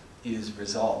issue is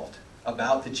resolved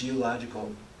about the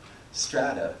geological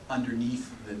strata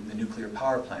underneath the nuclear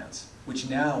power plants, which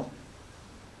now,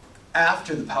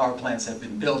 after the power plants have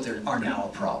been built, are now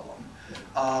a problem.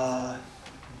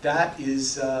 That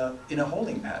is in a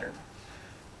holding pattern.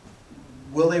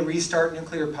 Will they restart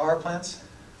nuclear power plants?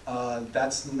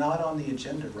 That's not on the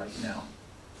agenda right now,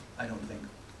 I don't think.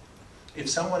 If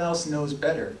someone else knows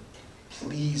better,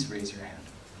 please raise your hand.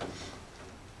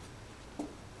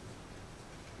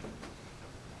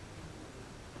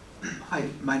 Hi,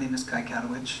 my name is Kai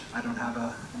Katowicz. I don't have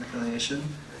an affiliation.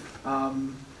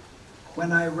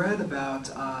 When I read about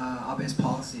Abe's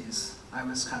policies, I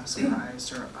was kind of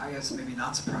surprised, or I guess maybe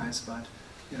not surprised, but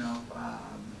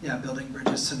yeah, building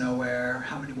bridges to nowhere.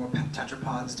 How many more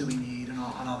tetrapods do we need, and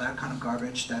all that kind of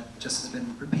garbage that just has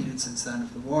been repeated since the end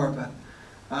of the war. But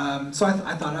so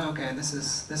I thought, oh, okay, this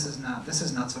is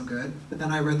not so good. But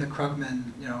then I read the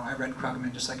Krugman, I read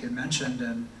Krugman just like you mentioned,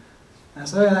 and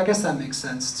so yeah, I guess that makes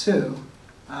sense too.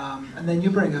 And then you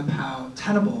bring up how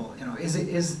tenable, is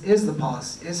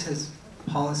his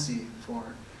policy for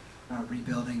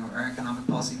rebuilding or economic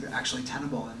policy actually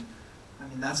tenable? And I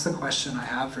mean, that's the question I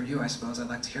have for you, I suppose. I'd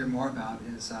like to hear more about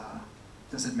is,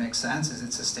 does it make sense? Is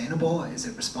it sustainable? Is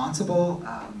it responsible?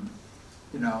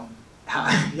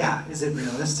 Yeah, is it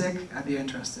realistic? I'd be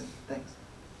interested. Thanks.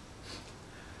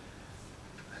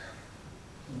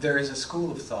 There is a school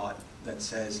of thought that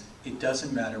says it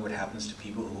doesn't matter what happens to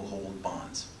people who hold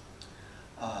bonds.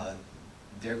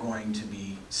 They're going to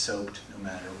be soaked no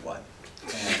matter what.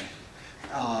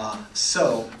 And,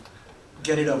 so,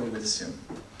 get it over with soon.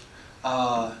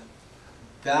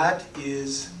 That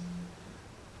is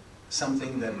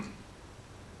something that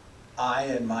I,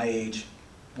 at my age,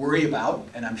 worry about,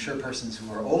 and I'm sure persons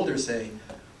who are older say,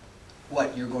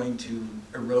 what, you're going to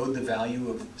erode the value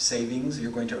of savings,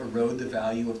 you're going to erode the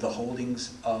value of the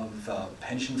holdings of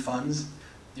pension funds,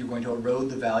 you're going to erode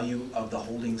the value of the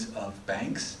holdings of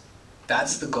banks.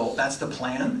 That's the goal, that's the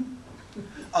plan.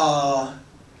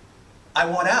 I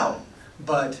want out,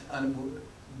 but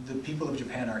the people of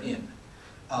Japan are in.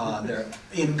 They're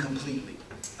in completely,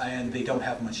 and they don't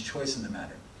have much choice in the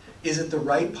matter. Is it the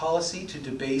right policy to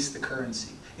debase the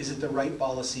currency? Is it the right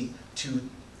policy to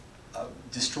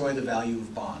destroy the value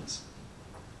of bonds?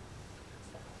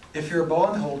 If you're a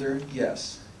bondholder,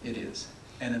 yes, it is.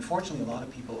 And unfortunately, a lot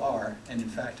of people are, and in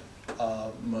fact,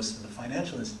 most of the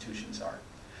financial institutions are.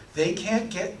 They can't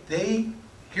get,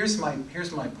 here's my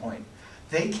point.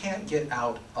 They can't get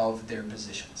out of their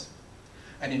positions.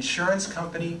 An insurance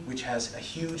company which has a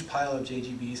huge pile of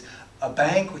JGBs, a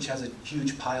bank which has a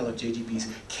huge pile of JGBs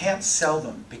can't sell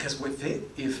them, because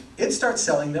if it starts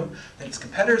selling them, then its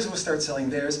competitors will start selling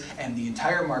theirs, and the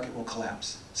entire market will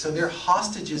collapse. So they're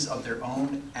hostages of their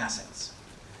own assets.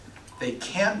 They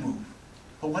can't move.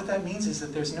 But what that means is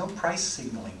that there's no price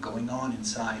signaling going on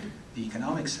inside the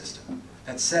economic system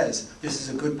that says this is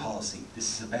a good policy,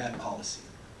 this is a bad policy.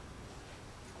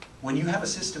 When you have a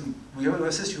system, we have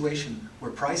a situation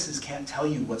where prices can't tell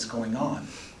you what's going on,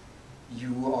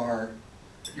 you're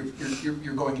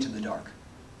going into the dark.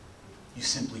 You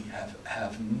simply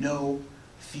have no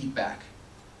feedback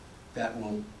that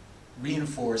will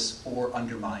reinforce or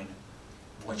undermine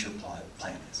what your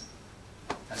plan is.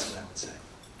 That's what I would say.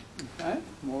 Okay,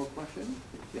 more questions?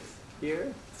 Yes,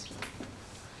 here.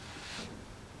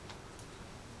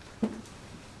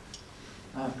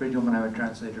 Freedom, I'm a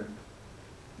translator.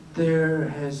 There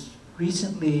has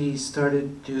recently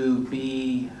started to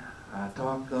be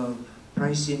talk of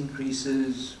price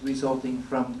increases resulting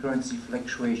from currency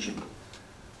fluctuation.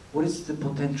 What is the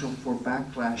potential for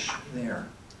backlash there?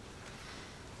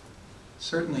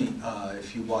 Certainly,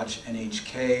 if you watch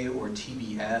NHK or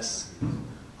TBS,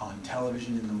 On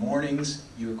television in the mornings,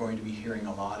 you're going to be hearing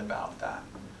a lot about that.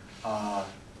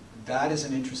 That is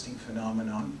an interesting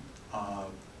phenomenon.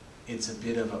 It's a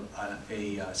bit of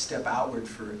a step outward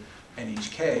for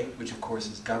NHK, which of course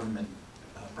is government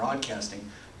broadcasting,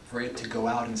 for it to go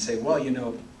out and say, well, you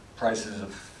know, prices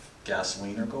of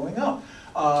gasoline are going up,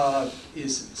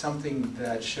 is something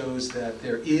that shows that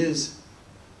there is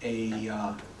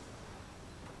a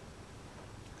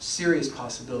serious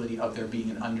possibility of there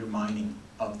being an undermining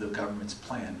of the government's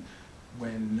plan,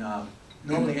 when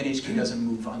normally NHK doesn't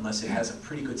move unless it has a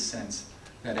pretty good sense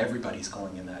that everybody's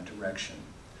going in that direction,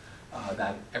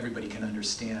 that everybody can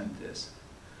understand this.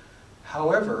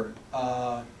 However,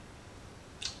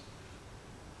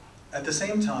 at the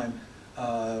same time,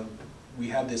 we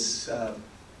have this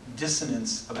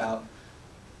dissonance about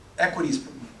equities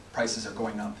prices are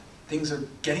going up. Things are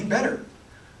getting better.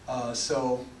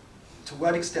 So to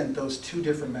what extent those two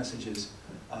different messages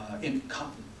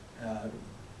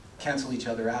cancel each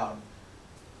other out,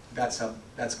 that's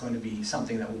going to be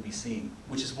something that we'll be seeing,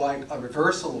 which is why a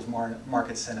reversal of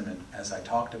market sentiment, as I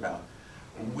talked about,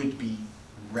 would be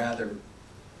rather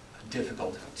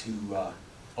difficult to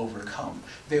overcome.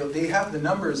 They have the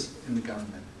numbers in the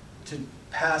government to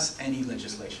pass any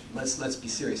legislation. Let's be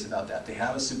serious about that. They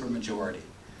have a supermajority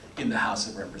in the House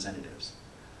of Representatives.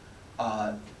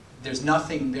 There's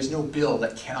no bill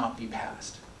that cannot be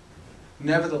passed.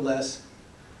 Nevertheless,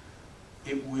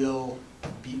 it will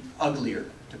be uglier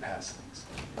to pass things.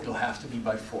 It'll have to be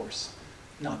by force.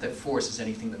 Not that force is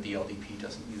anything that the LDP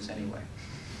doesn't use anyway.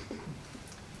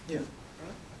 Yeah.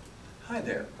 Hi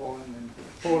there. Paul and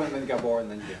then Gabor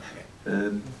and then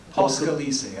Jim. Paul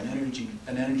Scalise,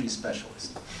 an energy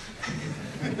specialist.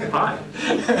 Hi.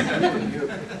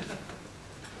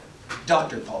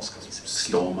 Dr. Paul Scalise.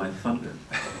 Stole my thunder.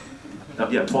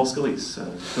 Yeah, Paul Scalise,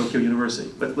 Tokyo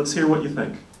University. But let's hear what you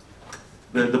think.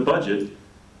 The budget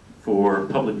for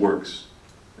public works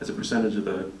as a percentage of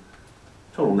the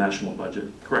total national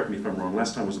budget, correct me if I'm wrong,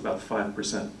 last time was about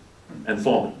 5% and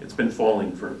falling. It's been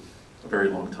falling for a very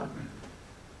long time.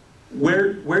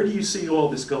 Where do you see all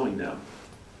this going now?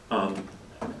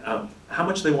 How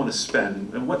much they want to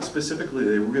spend, and what specifically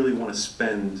they really want to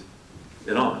spend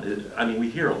it on? I mean, we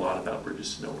hear a lot about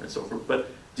bridges to nowhere and so forth, but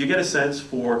do you get a sense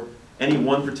for any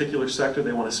one particular sector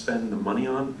they want to spend the money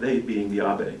on? They being the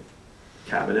Abe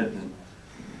cabinet,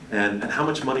 and how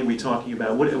much money are we talking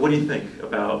about? What do you think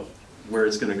about where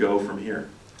it's going to go from here?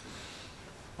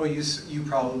 Well, you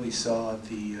probably saw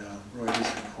the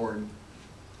Reuters report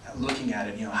looking at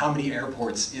it. You know, how many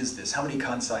airports is this? How many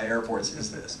Kansai airports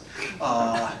is this?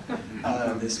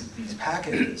 These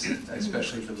packages,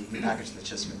 especially for the package that's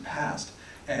just been passed,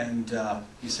 and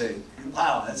you say,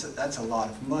 wow, that's a lot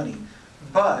of money.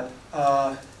 But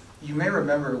you may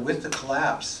remember with the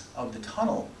collapse of the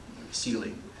tunnel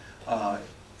ceiling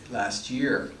last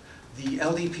year, the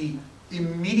LDP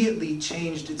immediately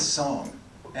changed its song,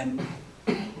 and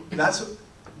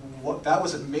that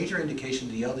was a major indication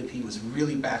the LDP was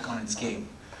really back on its game,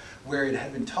 where it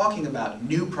had been talking about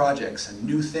new projects and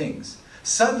new things.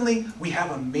 Suddenly, we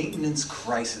have a maintenance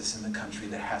crisis in the country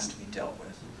that has to be dealt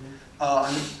with.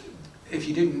 If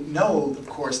you didn't know, of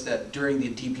course, that during the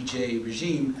DPJ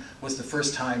regime was the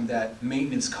first time that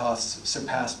maintenance costs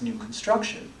surpassed new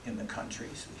construction in the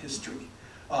country's history.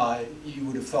 You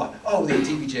would have thought, oh, the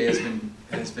DPJ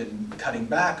has been cutting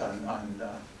back on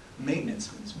maintenance.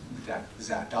 The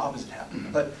exact opposite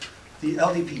happened. But the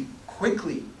LDP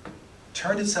quickly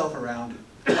turned itself around,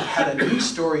 had a new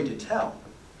story to tell.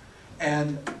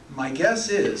 And my guess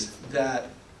is that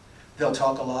they'll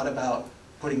talk a lot about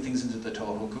putting things into the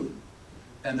Tohoku,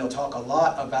 and they'll talk a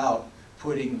lot about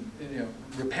putting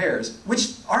repairs,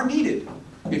 which are needed.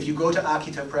 If you go to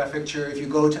Akita Prefecture, if you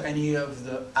go to any of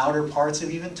the outer parts of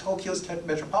even Tokyo's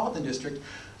metropolitan district,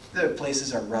 the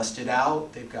places are rusted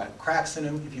out, they've got cracks in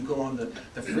them. If you go on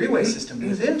the freeway system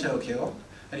within Tokyo,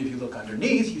 and if you look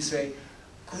underneath, you say,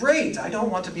 great, I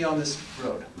don't want to be on this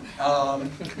road.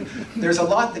 There's a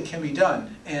lot that can be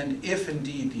done, and if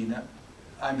indeed,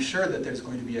 I'm sure that there's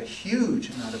going to be a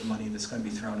huge amount of money that's going to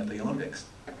be thrown at the Olympics.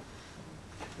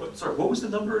 Sorry, what was the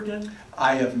number again?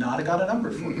 I have not got a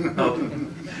number for you. Okay.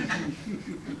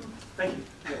 Thank you.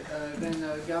 Then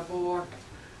Gabor,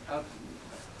 out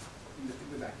in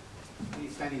the back.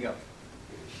 He's standing up.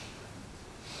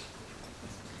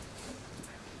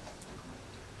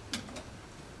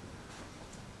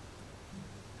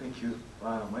 Thank you.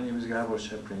 My name is Gabor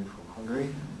Sheplin from Hungary.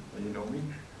 You know me.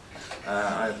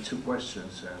 I have two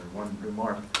questions and one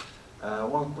remark.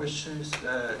 One question is,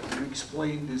 you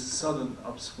explained this sudden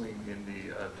upswing in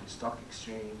the stock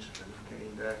exchange, the Nikkei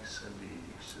index, and the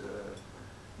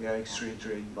exchange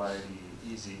rate by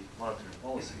the easy monetary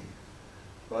policy.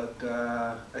 But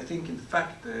I think, in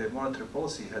fact, the monetary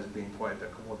policy has been quite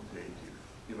accommodative.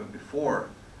 Even before,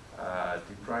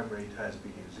 the prime rate has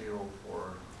been 0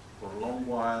 for a long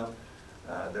while.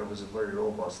 There was a very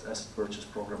robust asset purchase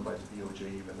program by the BOJ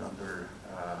even under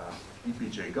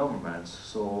EPJ governments.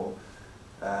 So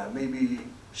maybe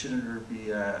shouldn't there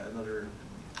be another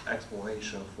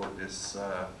explanation for this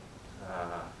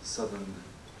sudden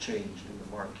change in the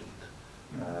market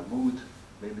mood?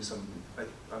 Maybe some,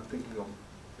 I'm thinking of,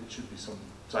 it should be some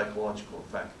psychological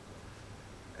effect.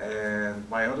 And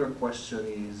my other question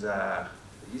is the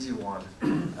easy one.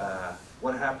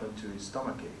 What happened to his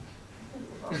stomachache?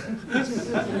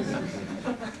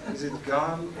 Is it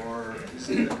gone, or is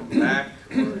it going to come back,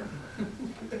 or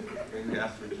maybe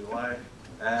after July?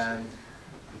 And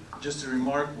just to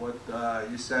remark what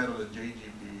you said on the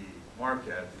JGB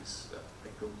market is, I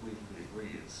completely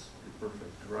agree. It's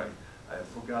perfectly right. I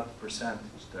forgot the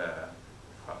percentage that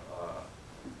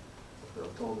the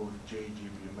total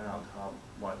JGB amount, how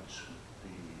much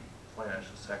the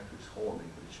financial sector is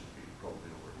holding, which should be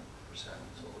probably over 1%.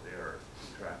 So they are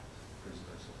trapped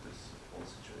prisoners of this whole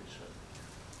situation.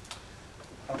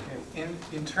 Okay.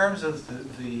 In terms of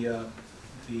the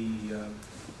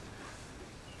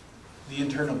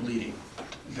internal bleeding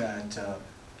that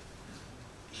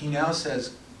he now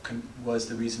says was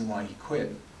the reason why he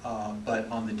quit, but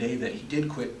on the day that he did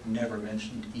quit, never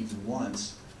mentioned even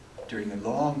once during a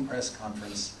long press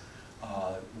conference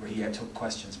where he had took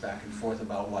questions back and forth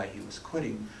about why he was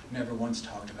quitting, never once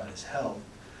talked about his health.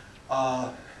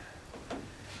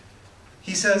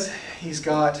 He says he's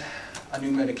got a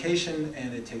new medication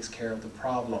and it takes care of the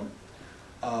problem.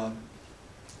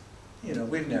 You know,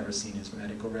 we've never seen his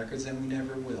medical records and we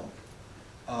never will.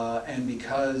 And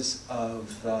because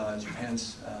of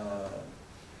Japan's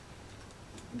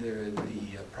the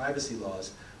privacy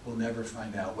laws, we'll never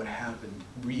find out what happened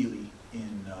really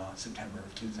in September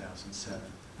of 2007.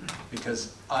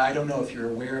 Because I don't know if you're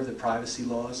aware of the privacy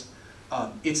laws.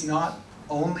 It's not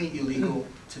only illegal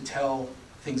to tell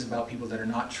things about people that are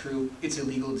not true, it's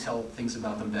illegal to tell things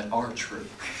about them that are true.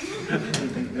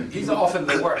 These are often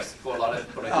the worst for a lot of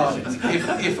politicians.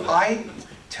 If I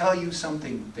tell you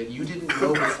something that you didn't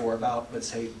know before about, let's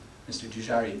say, Mr.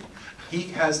 Dujari,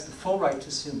 he has the full right to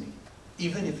sue me,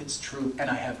 even if it's true and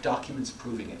I have documents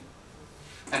proving it.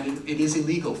 And it is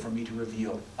illegal for me to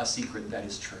reveal a secret that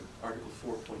is true. Article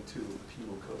 4.2 of the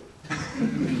Penal Code.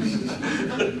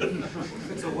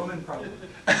 It's a woman problem.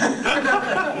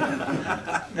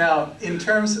 Now, in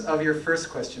terms of your first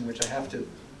question, which you have to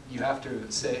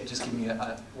say, just give me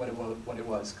what it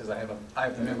was, because I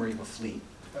have the memory of a flea.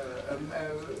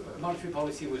 Monetary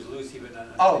policy was loose even.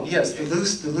 Oh yes, the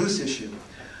loose issue.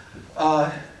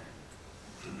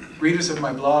 Readers of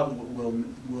my blog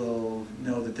will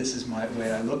know that this is my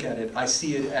way I look at it. I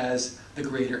see it as the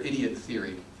greater idiot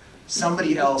theory.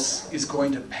 Somebody else is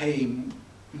going to pay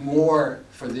more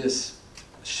for this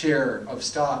share of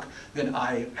stock than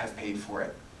I have paid for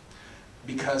it.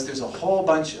 Because there's a whole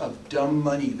bunch of dumb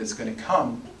money that's going to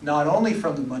come, not only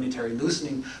from the monetary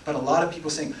loosening, but a lot of people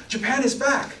saying, Japan is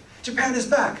back! Japan is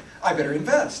back! I better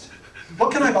invest.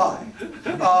 What can I buy?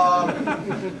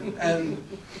 And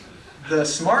the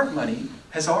smart money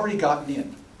has already gotten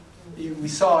in. We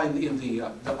saw in the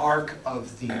arc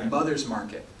of the mother's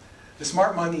market. The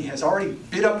smart money has already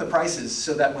bid up the prices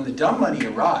so that when the dumb money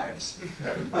arrives,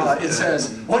 it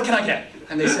says, what can I get?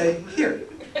 And they say, here.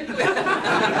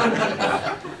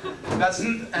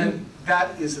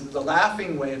 That is the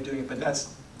laughing way of doing it, but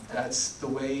that's the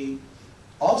way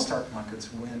all stock markets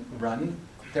run.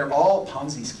 They're all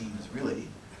Ponzi schemes, really.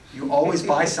 You always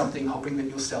buy something hoping that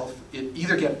you'll sell it,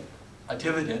 either get a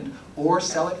dividend or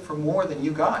sell it for more than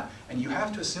you got. And you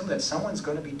have to assume that someone's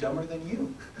going to be dumber than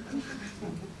you.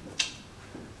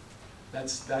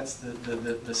 That's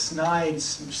the snide,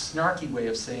 snarky way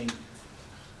of saying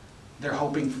they're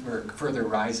hoping for further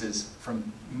rises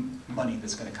from money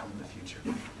that's going to come in the future.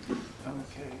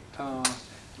 Okay.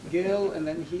 Gil, and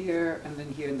then here, and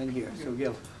then here, and then here. So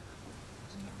Gil.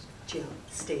 Jill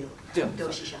Steele, Jill.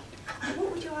 Doshisha.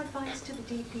 What would your advice to the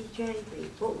DPJ be?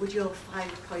 What would your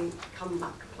 5-point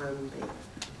comeback plan be?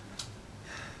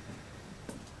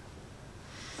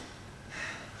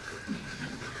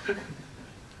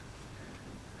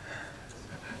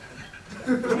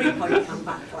 3-point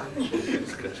comeback plan.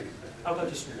 How about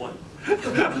just one?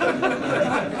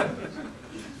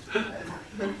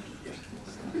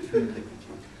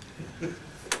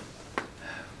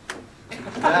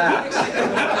 That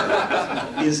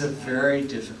is a very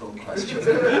difficult question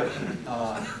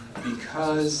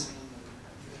because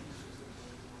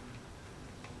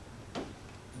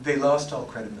they lost all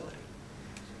credibility.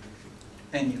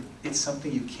 And it's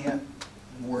something you can't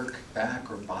work back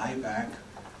or buy back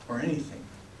or anything.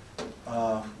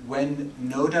 When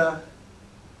NODA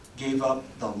gave up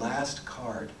the last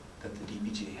card that the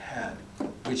DPJ had,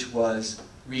 which was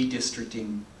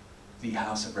redistricting the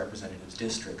House of Representatives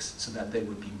districts so that they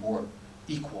would be more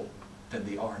equal than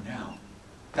they are now.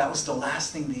 That was the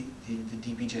last thing the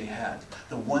DPJ had,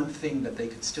 the one thing that they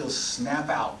could still snap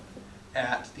out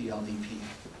at the LDP.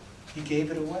 He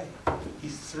gave it away. He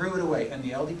threw it away, and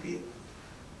the LDP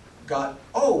got,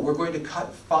 oh, we're going to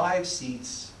cut 5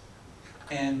 seats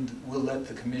and we'll let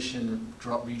the commission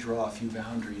redraw a few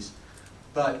boundaries.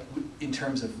 But in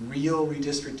terms of real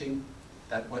redistricting,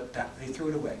 they threw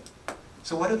it away.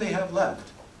 So what do they have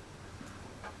left?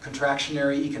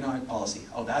 Contractionary economic policy.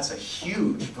 Oh, that's a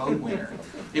huge vote winner.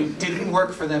 It didn't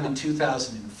work for them in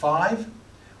 2005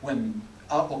 when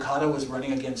Okada was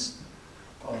running against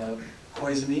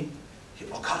Koizumi.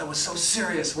 Okada was so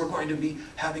serious. We're going to be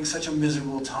having such a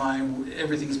miserable time.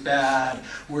 Everything's bad.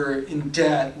 We're in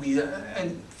debt.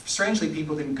 And strangely,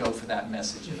 people didn't go for that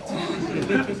message at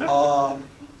all.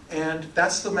 And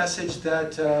that's the message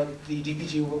that the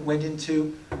DPG went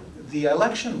into the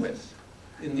election with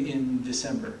in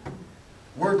December.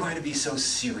 We're going to be so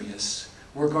serious.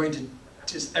 We're going to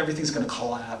everything's going to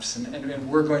collapse,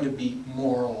 and we're going to be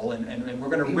moral, and we're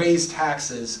going to raise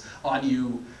taxes on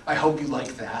you. I hope you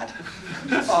like that.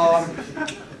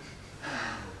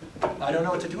 I don't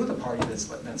know what to do with a party that's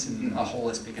in a hole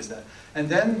as big as that. And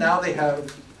then now they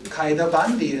have Kaida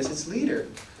Bandi as its leader.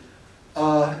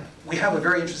 We have a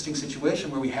very interesting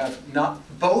situation where we have not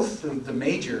both the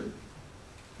major,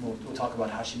 we'll talk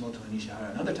about Hashimoto and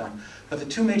Ishihara another time, but the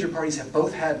 2 major parties have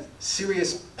both had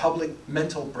serious public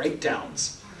mental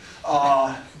breakdowns.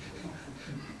 I've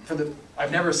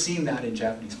never seen that in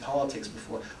Japanese politics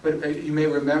before, but you may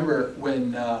remember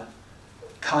when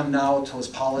Kan Naoto's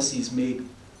policies made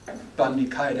Bandi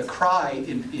Kaida cry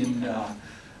in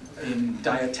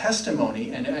Diet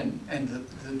testimony, and the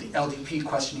LDP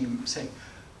questioning him, saying,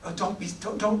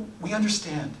 oh, we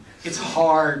understand. It's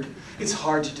hard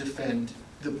to defend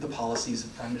the policies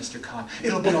of Prime Minister Khan.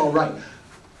 It'll be all right.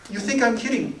 You think I'm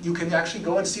kidding? You can actually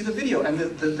go and see the video, and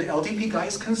the LDP guy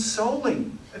is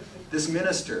consoling this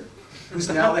minister, who's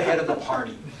now the head of the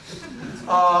party.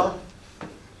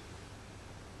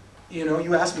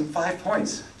 You asked me 5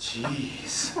 points.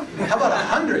 Jeez. How about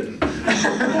 100?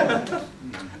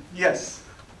 Yes.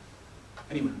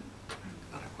 Anyone?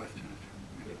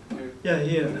 Yeah,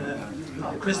 here.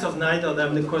 Christoph Neidert,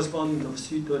 I'm the correspondent of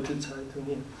Süddeutsche Zeitung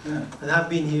here. Yeah. And I've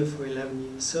been here for 11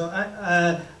 years. So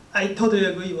I totally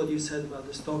agree what you said about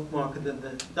the stock market, and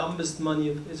the dumbest money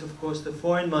is of course the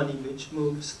foreign money, which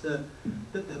moves the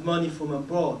money from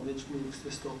abroad, which moves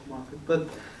the stock market. But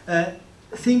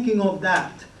thinking of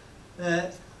that,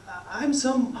 I'm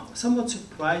somewhat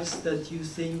surprised that you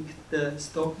think the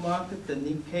stock market, the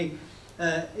Nikkei,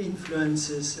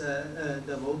 influences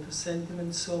the voter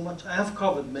sentiment so much. I have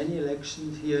covered many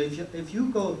elections here. If you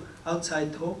go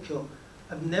outside Tokyo,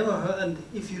 I've never heard, and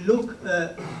if you look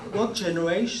what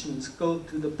generations go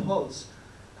to the polls,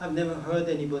 I've never heard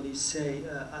anybody say,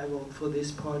 I vote for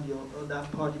this party or that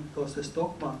party because the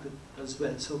stock market does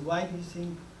well. So why do you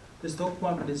think the stock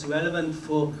market is relevant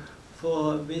for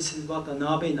Mrs.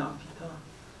 Watanabe in Akita?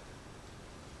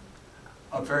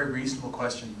 A very reasonable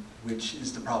question, which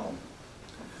is the problem.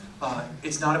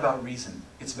 It's not about reason,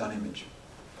 it's about image.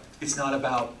 It's not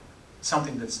about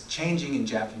something that's changing in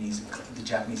the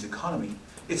Japanese economy.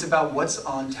 It's about what's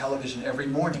on television every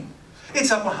morning.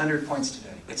 It's up 100 points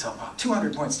today. It's up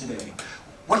 200 points today.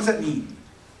 What does that mean?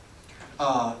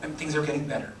 And things are getting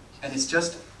better. And it's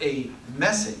just a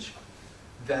message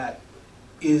that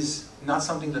is not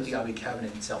something that the Abe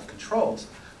cabinet itself controls,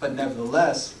 but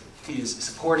nevertheless is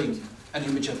supporting an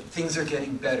image of things are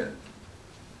getting better.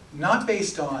 Not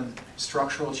based on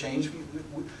structural change.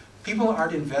 People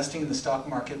aren't investing in the stock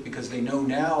market because they know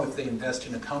now if they invest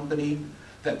in a company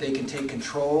that they can take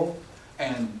control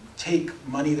and take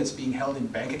money that's being held in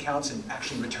bank accounts and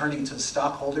actually returning to the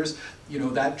stockholders.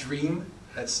 That dream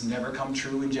that's never come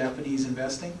true in Japanese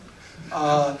investing.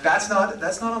 That's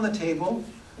not on the table.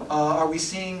 Are we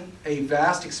seeing a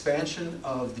vast expansion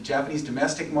of the Japanese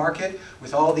domestic market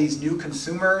with all these new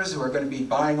consumers who are going to be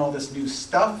buying all this new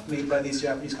stuff made by these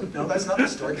Japanese companies? No, that's not the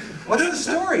story. What's the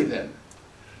story then?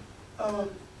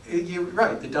 You're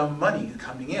right, the dumb money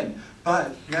coming in.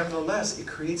 But nevertheless, it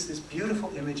creates this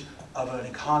beautiful image of an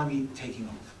economy taking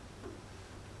off.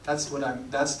 That's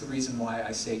the reason why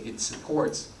I say it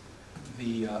supports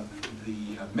the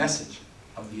message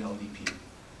of the LDP.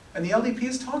 And the LDP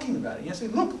is talking about it. You say,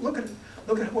 look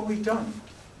at what we've done.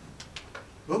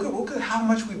 Look at how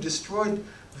much we've destroyed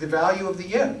the value of the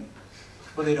yen.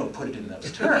 Well, they don't put it in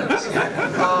those terms.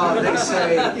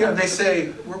 They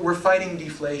say we're fighting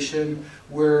deflation.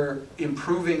 We're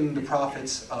improving the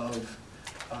profits of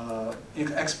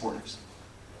exporters.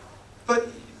 But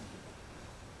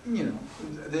and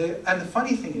the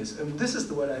funny thing is, and this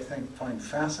is what I find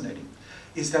fascinating,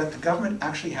 is that the government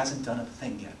actually hasn't done a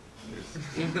thing yet.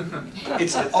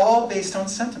 It's all based on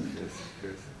sentiment.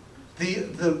 The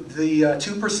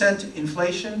 2%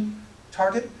 inflation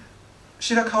target,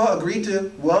 Shirakawa agreed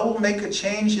to, we'll make a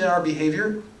change in our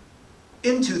behavior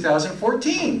in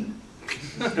 2014.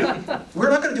 We're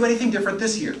not going to do anything different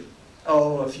this year.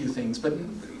 Oh, a few things, but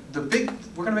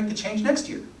we're going to make the change next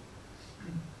year.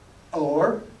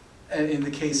 Or, in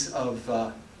the case of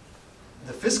the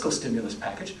fiscal stimulus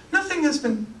package, nothing has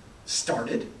been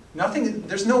started.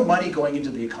 There's no money going into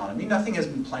the economy. Nothing has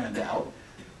been planned out.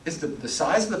 The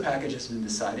size of the package has been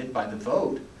decided by the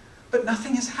vote, but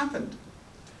nothing has happened.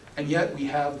 And yet we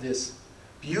have this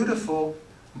beautiful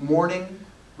morning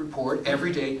report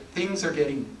every day. Things are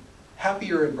getting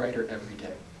happier and brighter every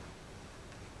day.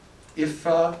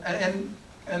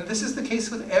 And this is the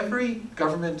case with every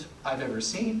government I've ever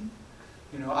seen.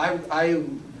 I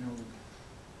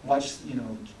watched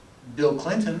Bill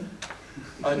Clinton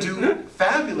do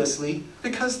fabulously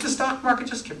because the stock market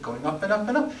just kept going up and up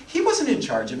and up. He wasn't in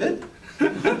charge of it,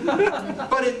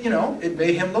 but it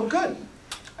made him look good,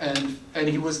 and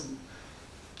he was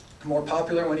more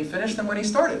popular when he finished than when he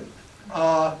started.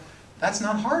 That's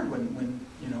not hard when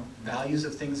values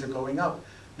of things are going up,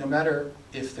 no matter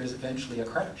if there's eventually a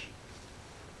crash.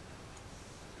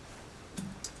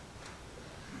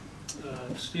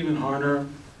 Stephen Harner.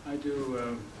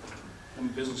 I'm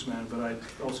a businessman, but I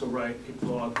also write a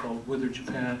blog called Wither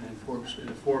Japan and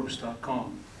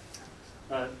Forbes.com.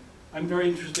 I'm very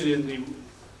interested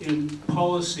in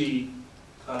policy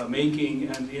making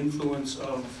and the influence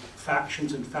of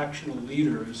factions and factional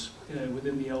leaders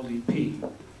within the LDP.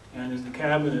 And in the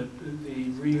cabinet, the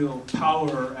real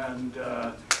power and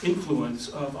influence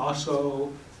of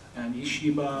Aso and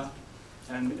Ishiba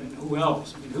and who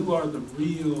else? I mean, who are the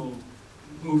real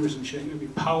movers and shakers? I mean,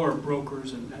 power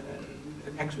brokers and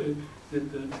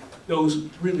those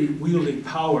really wielding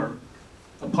power,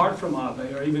 apart from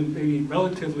Abe, or even maybe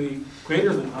relatively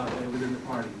greater than Abe within the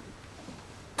party.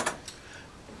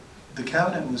 The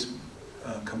cabinet was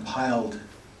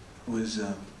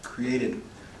created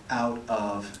out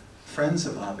of friends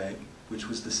of Abe, which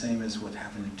was the same as what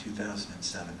happened in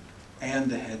 2007, and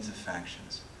the heads of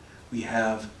factions. We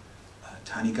have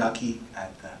Tanigaki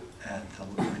at the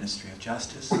Ministry of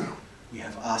Justice. We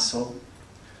have Aso.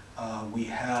 We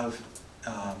have,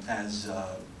 as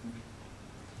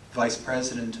vice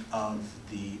president of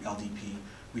the LDP,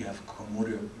 we have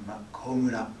Komura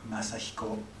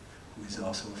Masahiko, who is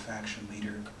also a faction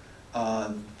leader.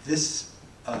 This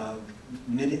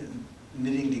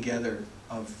knitting together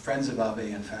of friends of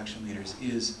Abe and faction leaders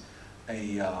is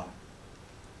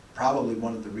probably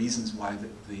one of the reasons why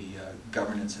the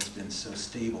governance has been so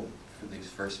stable for these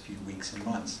first few weeks and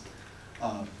months.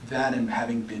 That, and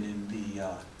having been in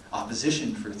the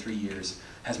opposition for 3 years,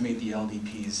 has made the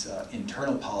LDP's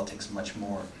internal politics much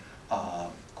more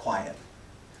quiet.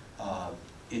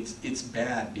 It's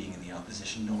bad being in the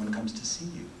opposition. No one comes to see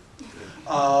you.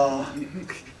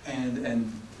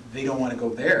 And they don't want to go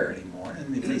there anymore.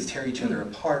 And if they tear each other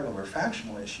apart over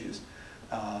factional issues,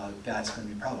 that's going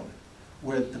to be a problem.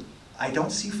 Where I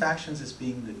don't see factions as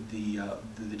being the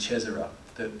Cesara,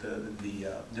 the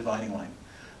dividing line.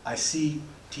 I see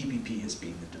TPP as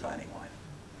being the dividing line.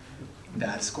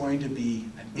 That's going to be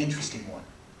an interesting one.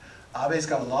 Abe's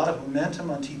got a lot of momentum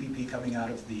on TPP coming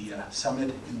out of the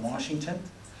summit in Washington,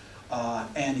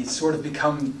 and it's sort of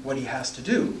become what he has to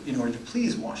do in order to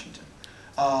please Washington.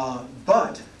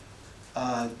 But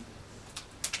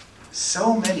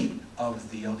so many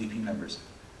of the LDP members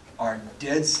are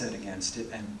dead set against it,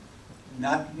 and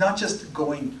not just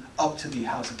going up to the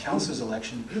House of Councilors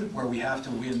election where we have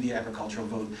to win the agricultural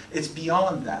vote. It's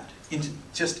beyond that.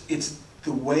 It's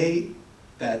the way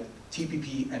that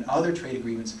TPP and other trade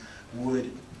agreements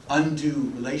would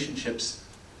undo relationships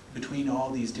between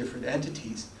all these different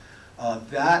entities.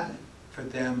 That, for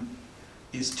them,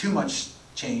 is too much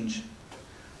change,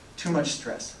 too much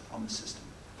stress on the system.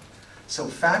 So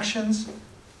factions,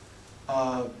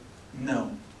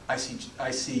 no. I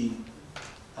see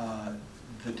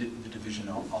the division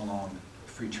along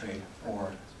free trade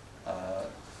or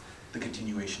the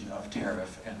continuation of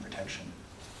tariff and protection.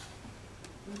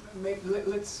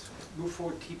 Let's move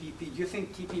forward TPP. Do you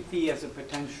think TPP has a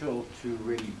potential to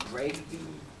really break the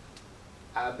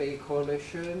Abe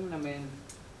coalition? I mean,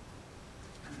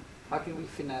 How can we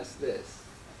finesse this?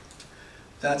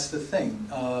 That's the thing.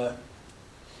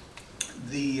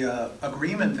 The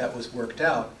agreement that was worked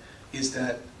out is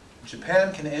that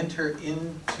Japan can enter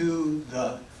into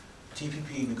the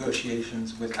TPP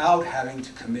negotiations without having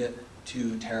to commit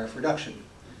to tariff reduction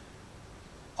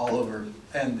all over.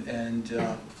 And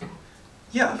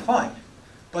yeah, fine.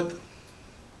 But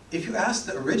if you ask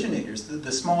the originators,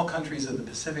 the small countries of the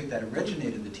Pacific that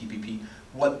originated the TPP,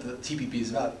 what the TPP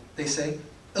is about, they say,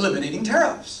 eliminating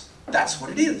tariffs. That's what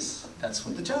it is. That's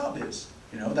what the job is.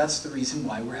 You know, that's the reason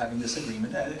why we're having this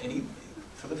agreement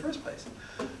for the first place.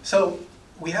 So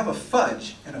we have a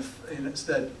fudge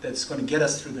that's going to get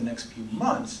us through the next few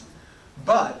months,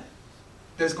 but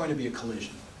there's going to be a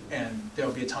collision, and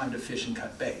there'll be a time to fish and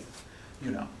cut bait,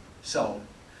 you know. So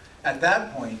at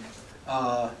that point,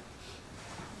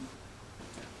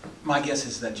 my guess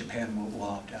is that Japan will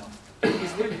opt out.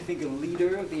 Is there, do you think, a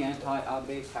leader of the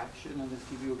anti-Abe faction on this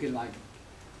TV who can like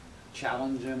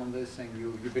challenge him on this, saying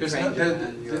you betrayed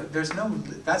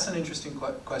Japan? That's an interesting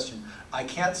question. I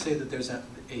can't say that there's a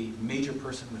major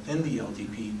person within the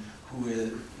LDP who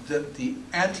is, the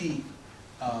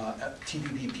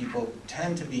anti-TPP people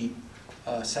tend to be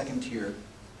second tier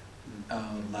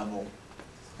level.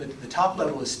 The top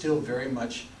level is still very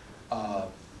much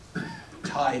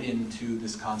tied into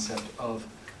this concept of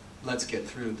let's get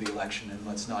through the election and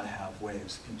let's not have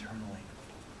waves internally.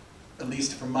 At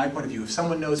least from my point of view. If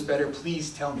someone knows better, please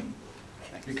tell me,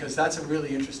 because that's a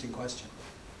really interesting question.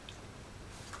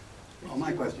 Well,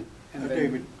 my question.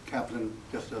 David Kaplan,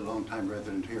 just a long-time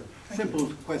resident here.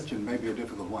 Simple question, maybe a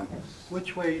difficult one.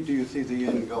 Which way do you see the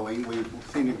yen going? We've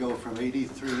seen it go from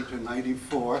 83 to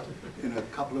 94 in a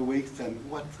couple of weeks, and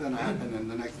what's going to happen in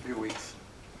the next few weeks?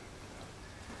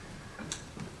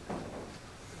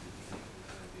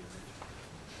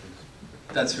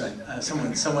 That's right.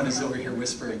 Someone is over here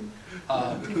whispering.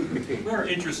 Where are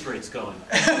interest rates going?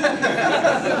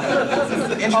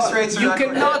 Interest rates are you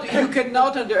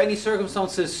cannot under any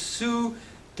circumstances sue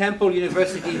Temple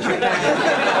University in Japan,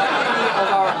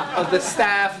 any of the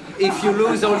staff, if you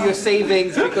lose all your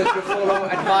savings because you follow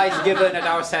advice given at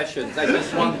our sessions. I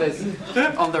just want this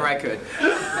on the record.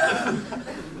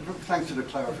 Thanks for the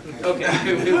clarification.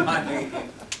 Okay.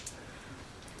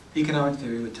 Economic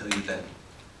theory would tell you that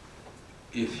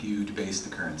if you debase the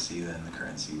currency, then the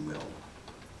currency will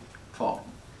fall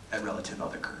at relative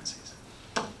other currencies.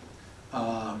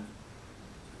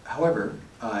 However,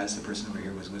 as the person over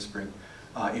here was whispering,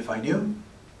 if I knew,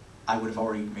 I would have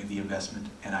already made the investment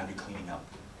and I'd be cleaning up.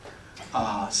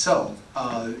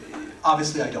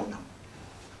 Obviously I don't know.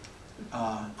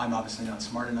 I'm obviously not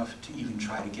smart enough to even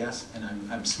try to guess, and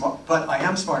I'm smart, but I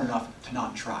am smart enough to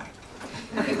not try.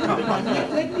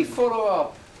 Let me follow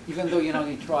up, even though you're not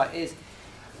going to try,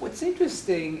 what's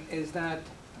interesting is that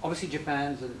obviously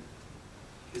Japan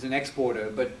is an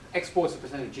exporter, but exports as a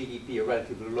percent of GDP are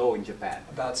relatively low in Japan.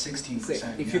 About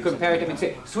 16%. If you compare it, I mean,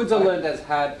 say, Switzerland has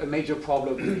had a major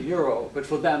problem with the euro, but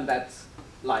for them that's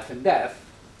life and death,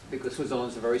 because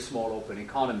Switzerland's a very small open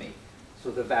economy. So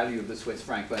the value of the Swiss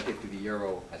franc relative to the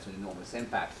euro has an enormous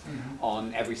impact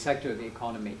on every sector of the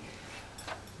economy.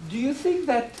 Do you think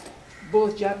that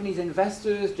both Japanese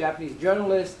investors, Japanese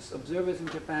journalists, observers in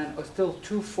Japan are still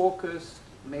too focused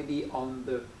maybe on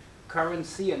the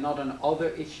currency and not on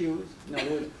other issues? In other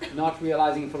words, not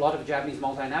realizing for a lot of Japanese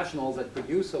multinationals that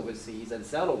produce overseas and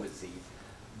sell overseas,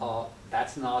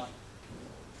 that's not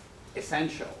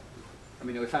essential. I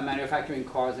mean, if I'm manufacturing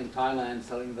cars in Thailand,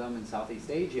 selling them in Southeast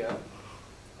Asia,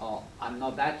 I'm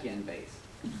not that yen-based.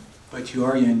 But you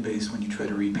are yen-based when you try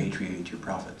to repatriate your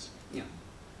profits. Yeah.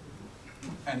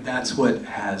 And that's what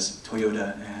has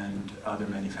Toyota and other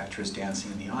manufacturers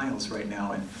dancing in the aisles right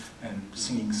now and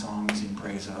singing songs in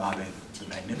praise of Abe the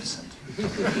Magnificent.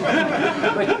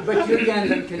 but your yen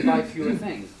then can buy fewer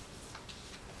things.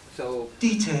 So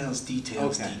details.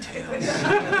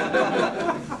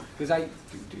 Because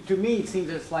to me it seems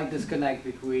there's a slight disconnect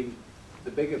between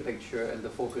the bigger picture and the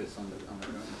focus on the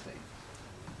currency.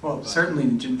 Well, certainly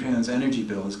Japan's energy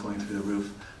bill is going through the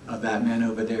roof. That man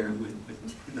over there, with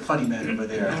the funny man over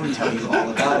there, I can tell you all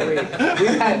about it.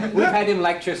 We've had him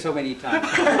lecture so many times.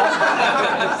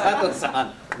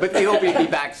 But we hope he'll be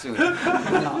back soon.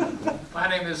 My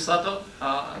name is Sato.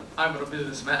 I'm a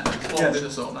businessman, small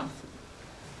business owner.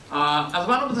 As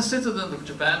one of the citizens of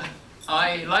Japan,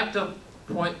 I like to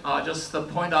point out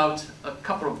a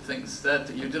couple of things that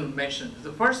you didn't mention.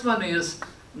 The first one is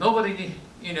nobody,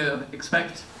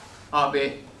 expect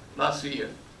Abe last year,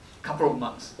 couple of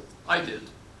months. I did,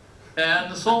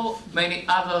 and so many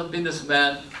other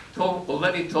businessmen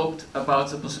already talked about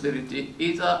the possibility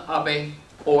either Abe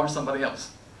or somebody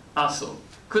else. Also,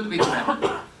 could be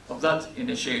Japan. of that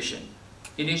initiation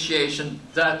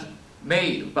that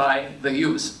made by the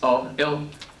youth of young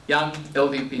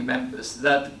LDP members,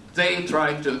 that they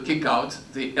tried to kick out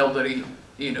the elderly,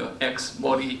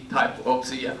 ex-Modi type of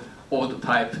the old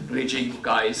type regime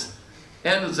guys,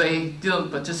 and they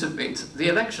didn't participate in the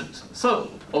elections.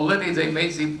 So already they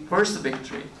made the first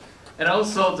victory. And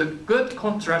also the good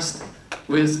contrast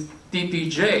with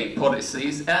DPJ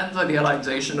policies and the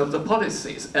realization of the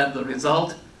policies, and the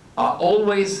result are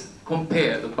always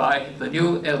compared by the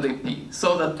new LDP.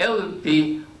 So that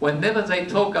LDP, whenever they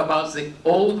talk about the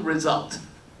old result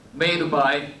made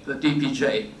by the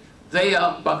DPJ, they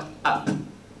are backed up.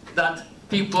 That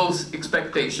people's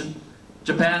expectation,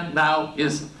 Japan now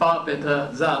is far better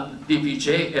than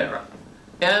DPJ era.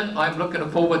 And I'm looking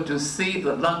forward to see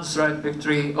the landslide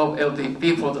victory of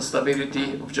LDP for the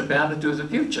stability of Japan to the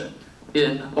future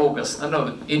in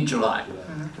in July.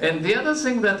 And the other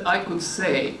thing that I could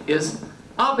say is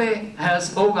Abe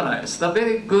has organized a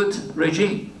very good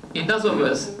regime. In other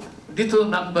words, little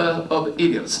number of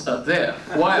idiots are there,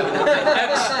 while the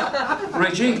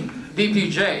ex-regime,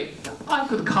 DPJ, I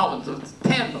could count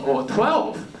 10 or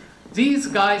 12. These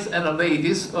guys and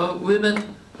ladies,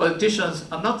 women, politicians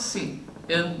are not seen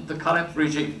in the current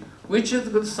regime, which is a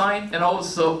good sign, and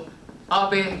also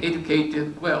Abe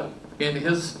educated well in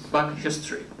his back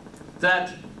history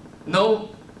that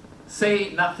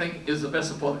say nothing is the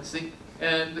best policy,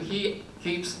 and he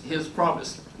keeps his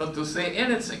promise not to say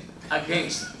anything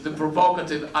against the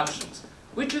provocative actions,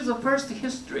 which is the first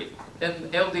history in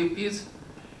LDP's,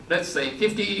 let's say,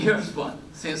 50 years one,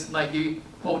 since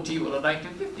 1940 or the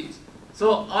 1950s.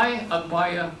 So I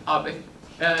admire Abe,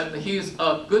 and he's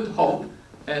a good hope,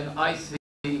 and I see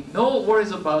no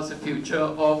worries about the future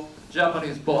of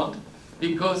Japanese bond,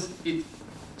 because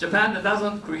Japan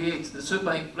doesn't create the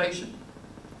super inflation.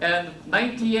 And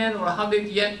 90 yen or 100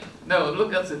 yen, no,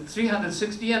 look at the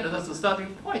 360 yen, that's the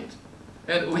starting point.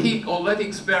 And we already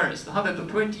experienced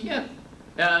 120 yen.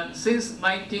 And since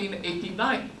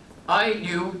 1989, I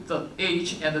knew the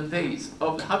age and the days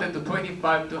of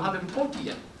 125 to 140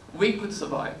 yen. We could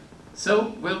survive.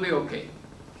 So we'll be okay.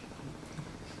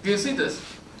 Do you see this?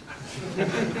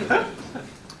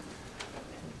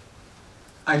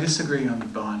 I disagree on the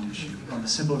bond issue, on the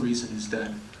simple reason is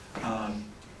that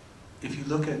if you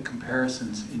look at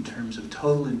comparisons in terms of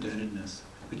total indebtedness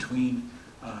between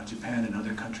Japan and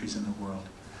other countries in the world,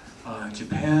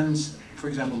 Japan's, for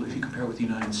example, if you compare with the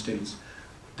United States,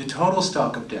 the total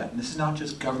stock of debt, and this is not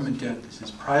just government debt, this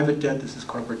is private debt, this is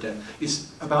corporate debt,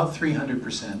 is about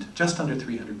 300%, just under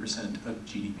 300% of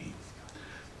GDP.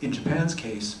 In Japan's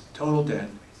case, total debt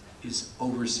is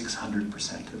over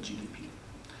 600% of GDP.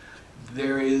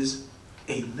 There is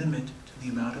a limit to the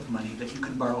amount of money that you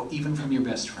can borrow even from your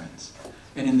best friends.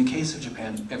 And in the case of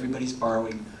Japan, everybody's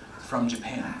borrowing from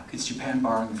Japan. It's Japan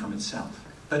borrowing from itself.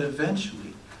 But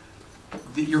eventually,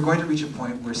 you're going to reach a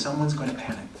point where someone's going to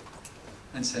panic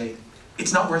and say,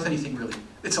 it's not worth anything really.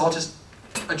 It's all just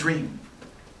a dream.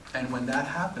 And when that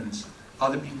happens,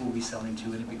 other people will be selling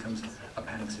too, and it becomes a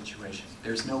panic situation.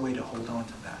 There's no way to hold on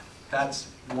to that. That's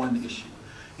one issue.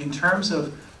 In terms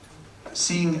of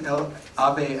seeing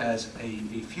Abe as a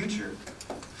future,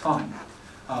 fine.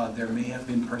 There may have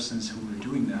been persons who were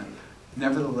doing that.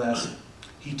 Nevertheless,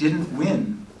 he didn't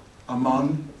win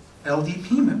among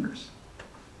LDP members.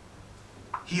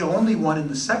 He only won in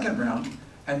the second round,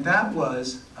 and that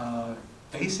was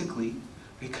basically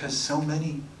because so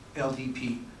many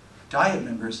LDP Diet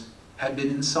members had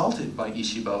been insulted by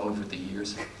Ishiba over the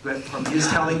years, but from his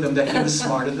telling them that he was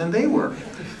smarter than they were.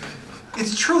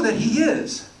 It's true that he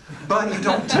is, but you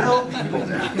don't tell people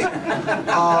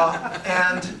that.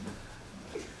 And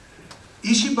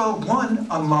Ishiba won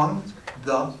among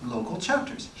the local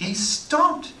chapters. He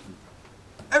stomped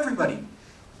everybody.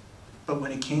 But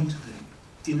when it came to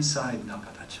the inside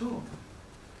Nakatacho,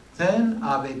 then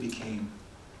Abe became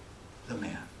the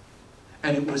man.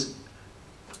 And it was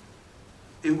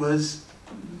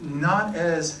not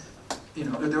as,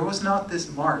 there was not this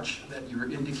march that you were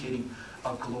indicating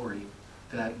of glory,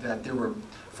 that there were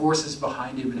forces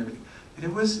behind him and everything.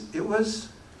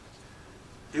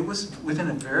 It was within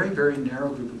a very, very narrow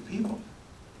group of people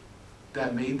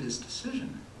that made this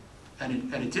decision.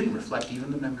 And it didn't reflect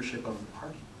even the membership of the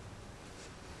party.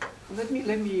 Let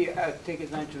me take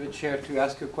advantage of the chair to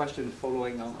ask you a question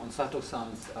following on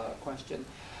Sato-san's question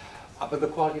about the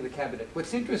quality of the cabinet.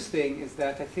 What's interesting is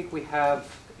that I think we have,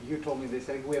 you told me this,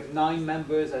 I think we have 9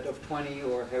 members out of 20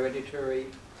 or hereditary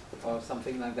or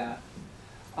something like that.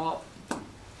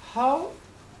 How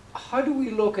do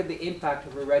we look at the impact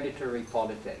of hereditary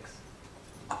politics?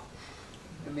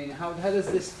 I mean, how does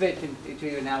this fit into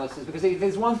your analysis? Because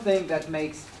there's one thing that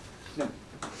makes no,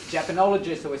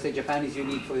 Japanologists always say Japan is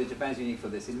unique for this, Japan is unique for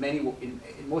this. In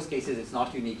most cases, it's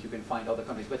not unique. You can find other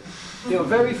countries, but there are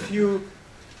very few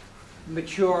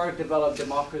mature, developed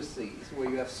democracies where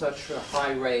you have such a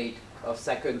high rate of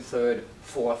second, third,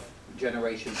 fourth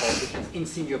generation politicians in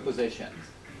senior positions.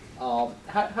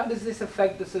 How does this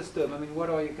affect the system? I mean, what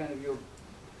are your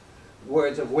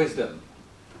words of wisdom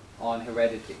on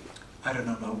heredity? I don't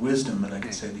know about wisdom, but I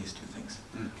can say these two things.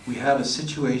 We have a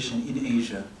situation in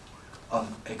Asia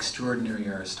of extraordinary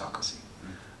aristocracy.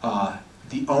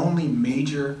 The only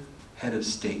major head of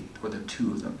state, or the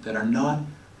two of them, that are not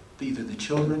either the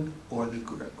children or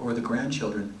the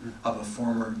grandchildren of a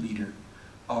former leader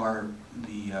are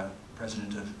the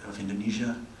president of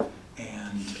Indonesia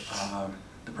and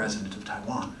the president of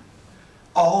Taiwan.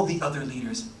 All the other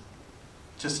leaders,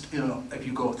 just if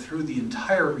you go through the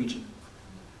entire region,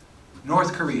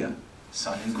 North Korea,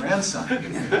 son and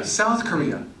grandson. South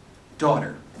Korea,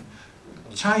 daughter.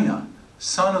 China,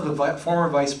 son of the former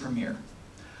vice premier.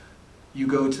 You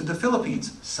go to the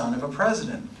Philippines, son of a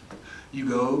president. You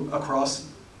go across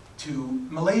to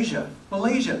Malaysia,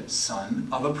 son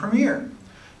of a premier.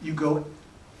 You go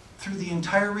through the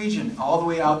entire region, all the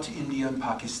way out to India and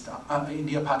Pakistan,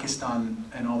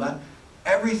 and all that.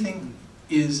 Everything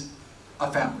is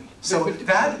a family. So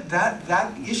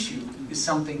that issue is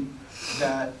something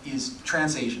that is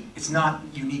trans-Asian. It's not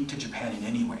unique to Japan in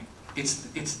any way.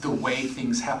 It's the way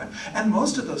things happen. And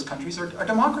most of those countries are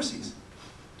democracies.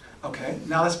 Okay,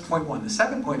 now that's point one. The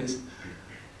second point is,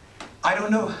 I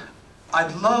don't know,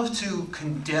 I'd love to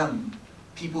condemn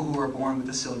people who are born with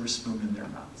a silver spoon in their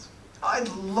mouths. I'd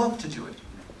love to do it.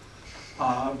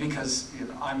 Because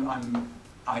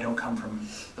I don't come from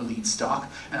elite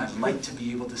stock, and I'd like to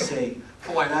be able to say,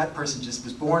 boy, that person just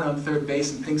was born on third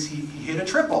base and thinks he hit a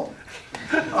triple.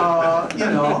 But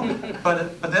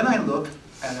then I look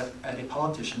at a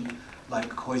politician like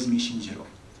Koizumi Shinjiro,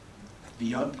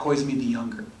 Koizumi the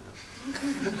younger.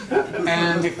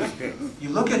 And you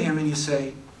look at him and you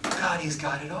say, God, he's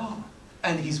got it all.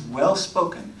 And he's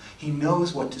well-spoken. He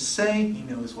knows what to say, he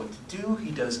knows what to do, he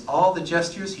does all the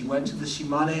gestures. He went to the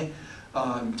Shimane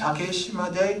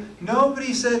Takeshima Day.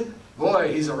 Nobody said,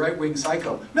 boy, he's a right-wing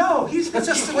psycho. No, that's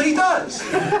just what he does.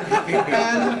 And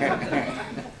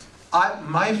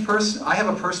I have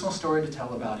a personal story to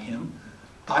tell about him.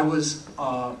 I was,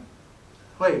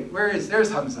 there's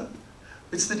Hamza.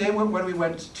 It's the day when we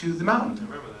went to the mountain. I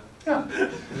remember that.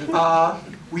 Yeah.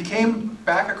 We came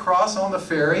back across on the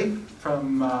ferry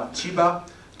from Chiba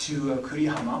to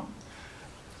Kurihama.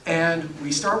 And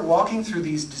we start walking through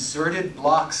these deserted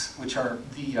blocks, which are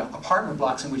the apartment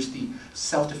blocks in which the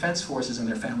self-defense forces and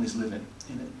their families live in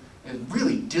a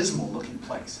really dismal-looking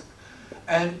place.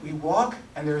 And we walk,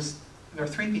 and there are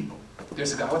three people.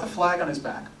 There's a guy with a flag on his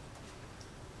back.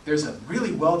 There's a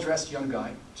really well-dressed young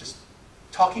guy just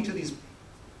talking to these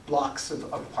blocks of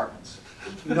apartments.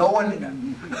 No one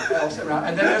else around.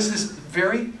 And then there's this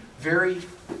very, very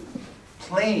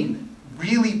plain,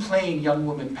 really plain young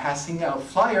woman passing out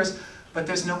flyers, but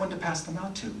there's no one to pass them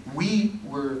out to. We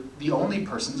were the only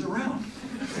persons around.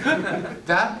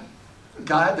 That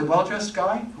guy, the well-dressed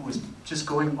guy, who was just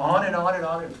going on and on and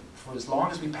on, and for as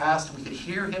long as we passed, we could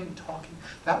hear him talking.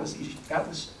 That was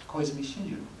Koizumi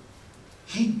Shinjiro.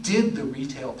 He did the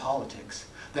retail politics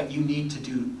that you need to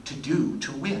do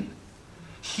to win.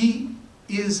 He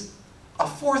is a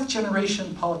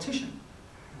fourth-generation politician.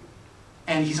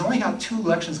 And he's only had 2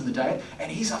 elections in the Diet,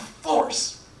 and he's a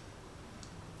force.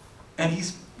 And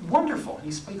he's wonderful, and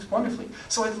he speaks wonderfully.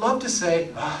 So I'd love to say,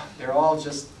 they're all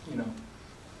just,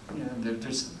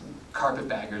 there's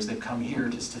carpetbaggers that come here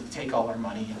just to take all our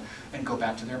money and go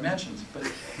back to their mansions.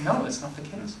 But no, that's not the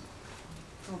case.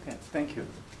 Okay, thank you.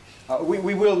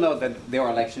 We will note that there are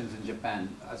elections in Japan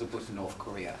as opposed to North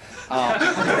Korea.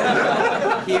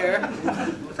 Here.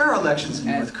 There are elections in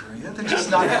North Korea, they're just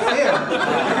not fair.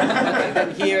 And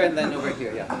then here and then over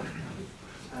here, yeah.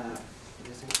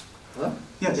 Hello?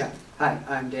 Yes. Yeah. Hi,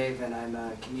 I'm Dave, and I'm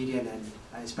a comedian, and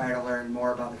I aspire to learn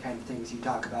more about the kind of things you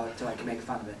talk about so I can make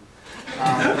fun of it.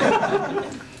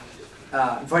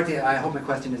 Unfortunately, I hope my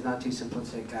question is not too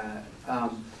simplistic.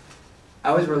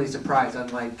 I was really surprised,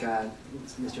 unlike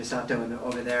Mr. Sato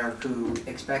over there, who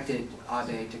expected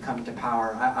Abe to come to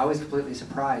power. I was completely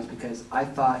surprised because I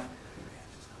thought,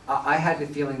 I had the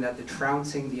feeling that the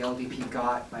trouncing the LDP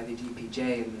got by the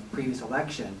DPJ in the previous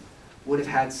election would have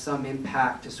had some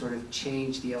impact to sort of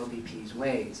change the LDP's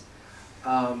ways.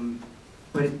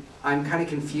 But I'm kind of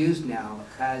confused now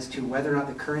as to whether or not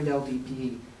the current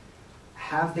LDP,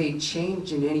 have they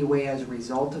changed in any way as a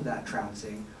result of that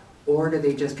trouncing? Or do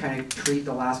they just kind of treat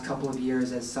the last couple of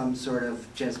years as some sort of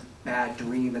just bad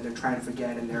dream that they're trying to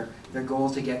forget, and their goal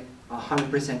is to get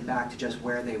 100% back to just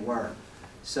where they were?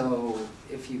 So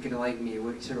if you can enlighten me,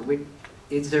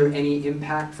 is there any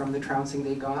impact from the trouncing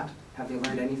they got? Have they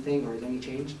learned anything, or is anything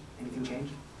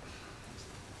changed?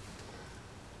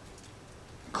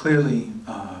 Clearly,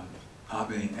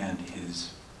 Abe and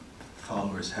his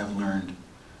followers have learned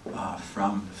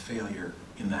from the failure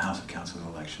in the House of Council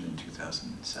election in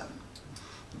 2007.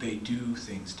 They do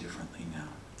things differently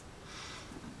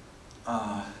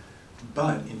now.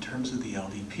 But in terms of the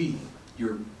LDP,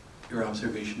 your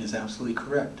observation is absolutely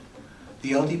correct.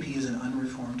 The LDP is an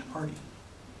unreformed party.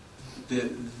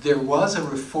 There was a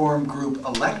reform group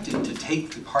elected to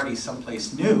take the party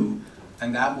someplace new,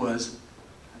 and that was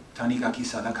Tanigaki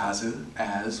Sadakazu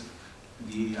as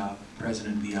the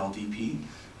president of the LDP,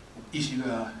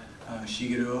 Ishiga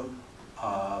Shigeru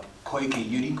Koike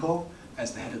Yuriko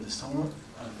as the head of the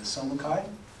Somukai,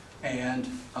 and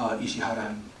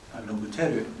Ishihara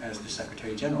Nobuteru as the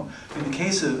Secretary General. In the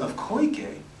case of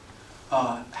Koike,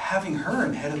 having her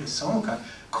in head of the Somukai,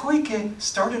 Koike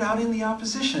started out in the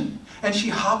opposition, and she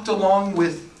hopped along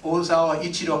with Ozawa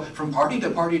Ichiro from party to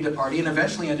party to party, and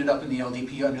eventually ended up in the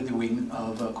LDP under the wing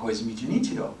of Koizumi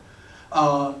Junichiro.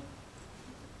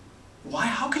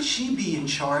 How could she be in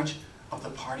charge of the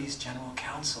party's general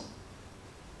council?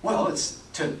 Well, it's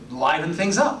to liven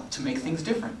things up, to make things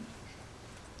different.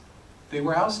 They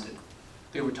were ousted.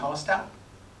 They were tossed out.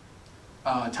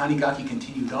 Tanigaki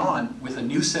continued on with a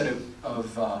new set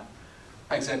of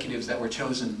executives that were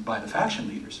chosen by the faction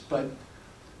leaders, but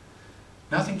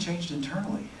nothing changed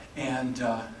internally. And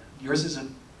yours is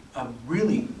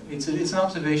really, it's an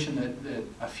observation that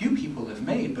a few people have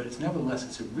made, but nevertheless,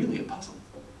 it's really a puzzle.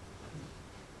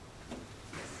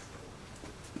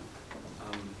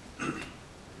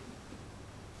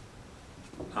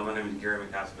 My name is Gary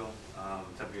McCaskill,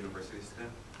 Temple University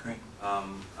student. Great. I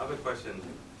have a question.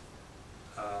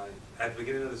 At the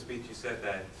beginning of the speech, you said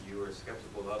that you were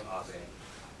skeptical of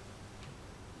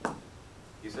Abe.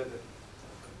 You said that.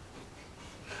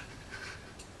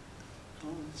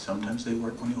 Sometimes they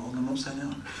work when you hold them upside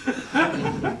down.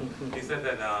 You said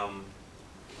that.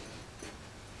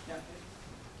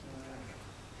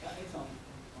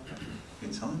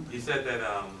 It's on. You said that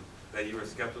that you were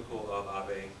skeptical of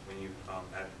Abe when you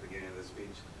at the beginning of the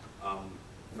speech.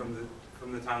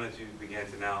 From the time that you began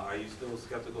to now, are you still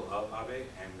skeptical of Abe?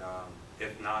 And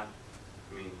if not,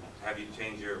 I mean, have you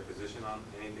changed your position on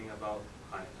anything about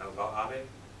Abe?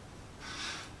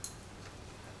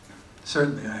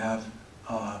 Certainly, I have.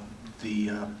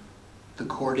 The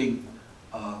courting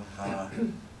of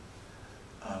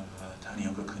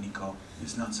Tanioka Kuniko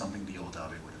is not something the old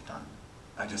Abe would have done.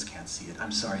 I just can't see it.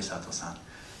 I'm sorry, Sato-san.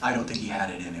 I don't think he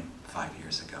had it in him 5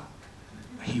 years ago.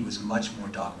 He was much more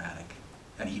dogmatic,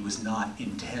 and he was not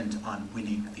intent on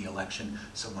winning the election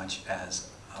so much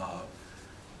as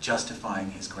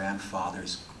justifying his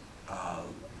grandfather's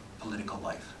political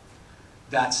life.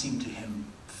 That seemed to him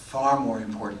far more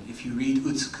important. If you read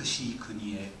Utsukushi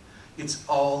Kunie, it's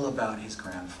all about his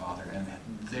grandfather and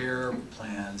their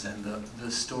plans and the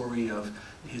story of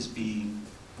his being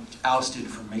ousted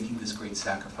from making this great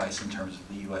sacrifice in terms of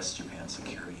the U.S.-Japan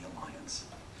security alliance.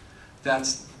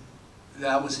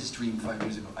 That was his dream 5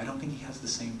 years ago. I don't think he has the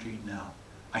same dream now.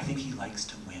 I think he likes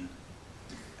to win.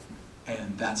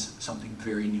 And that's something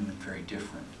very new and very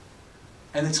different.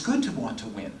 And it's good to want to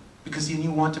win, because then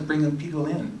you want to bring the people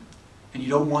in. And you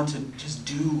don't want to just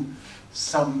do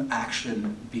some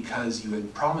action because you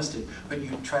had promised it, but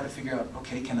you try to figure out,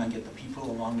 okay, can I get the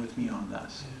people along with me on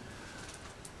this?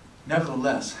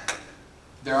 Nevertheless,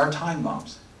 there are time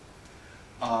bombs.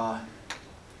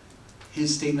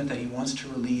 His statement that he wants to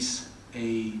release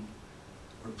a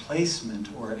replacement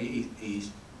or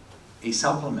a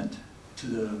supplement to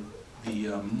the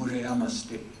Murayama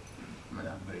statement.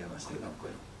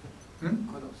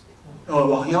 Oh,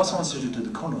 well, he also wants to do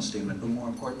the Kono statement, but more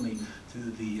importantly, to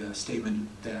the statement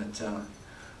that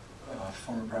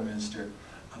former Prime Minister,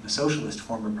 the socialist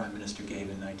former Prime Minister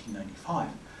gave in 1995.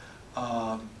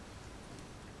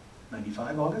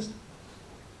 95 August?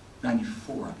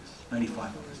 94 August,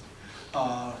 95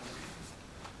 August.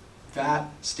 That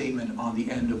statement on the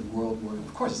end of World War,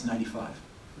 of course it's 95,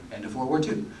 end of World War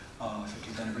II,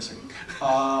 50th anniversary.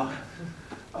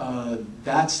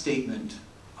 That statement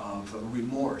of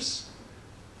remorse,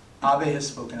 Abe has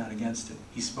spoken out against it.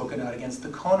 He's spoken out against the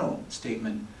Kono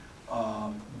statement,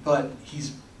 but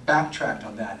he's backtracked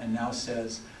on that and now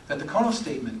says that the Kono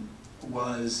statement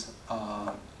was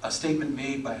a statement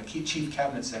made by a chief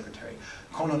cabinet secretary.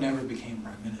 Kono never became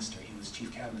prime minister. He was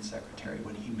chief cabinet secretary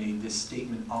when he made this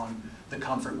statement on the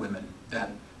comfort women,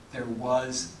 that there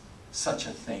was such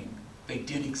a thing. They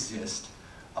did exist,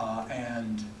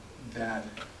 and that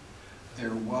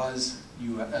there was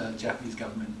Japanese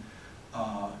government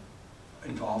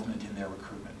involvement in their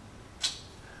recruitment.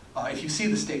 If you see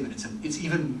the statement, it's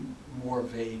even more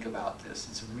vague about this.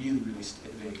 It's really, really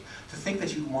vague. To think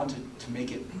that you wanted to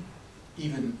make it,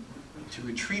 even to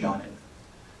retreat on it,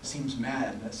 seems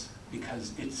madness,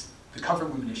 because the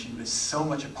comfort women issue is so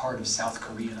much a part of South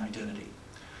Korean identity.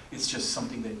 It's just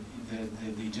something that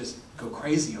they just go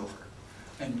crazy over.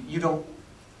 And you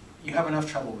have enough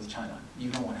trouble with China. You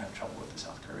don't want to have trouble with the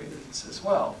South Koreans as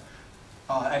well.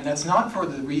 And that's not for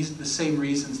the same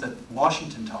reasons that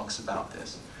Washington talks about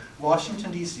this.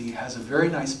 Washington, D.C. has a very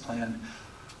nice plan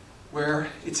where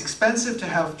it's expensive to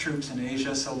have troops in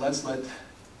Asia, so let's let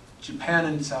Japan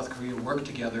and South Korea work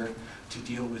together to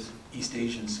deal with East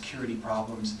Asian security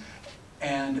problems,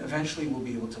 and eventually we'll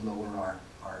be able to lower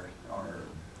our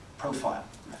profile.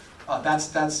 That's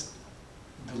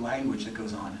the language that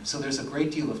goes on. So there's a great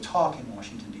deal of talk in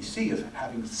Washington, D.C. of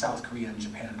having South Korea and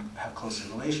Japan have closer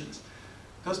relations.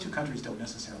 Those two countries don't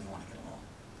necessarily want to get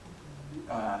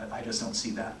along. I just don't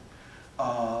see that.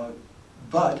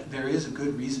 But there is a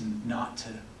good reason not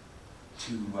to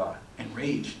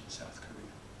enrage South Korea.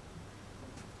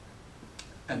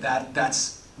 And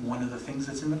that's one of the things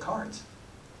that's in the cards.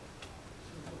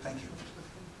 Thank you.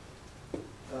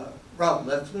 Rob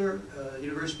Leffler,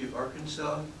 University of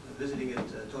Arkansas, visiting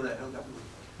at Toda Helicopter.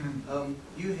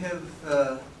 You have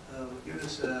given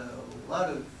us a lot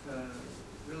of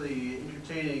really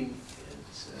entertaining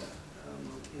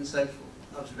and insightful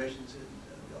observations, and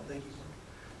well, thank you.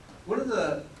 One of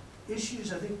the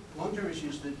issues, I think, long-term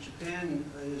issues that Japan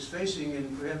is facing,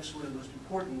 and perhaps one of the most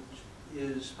important,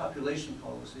 is population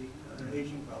policy,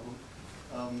 aging problem.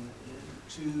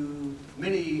 Too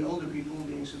many older people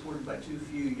being supported by too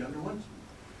few younger ones.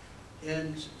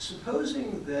 And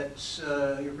supposing that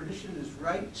your prediction is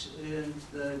right and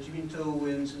the Jiminto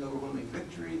wins an overwhelming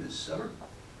victory this summer,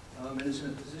 and is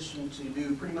in a position to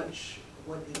do pretty much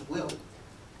what it will,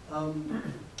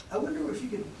 I wonder if you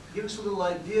could give us a little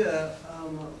idea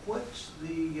what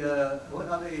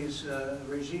Abe's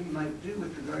regime might do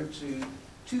with regard to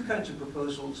two kinds of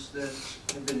proposals that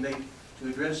have been made to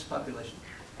address population.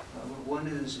 One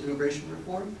is immigration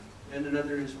reform, and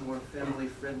another is more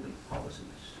family-friendly policies.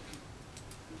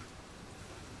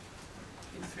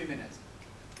 In 3 minutes.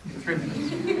 In 3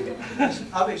 minutes. Has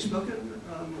Abe spoken,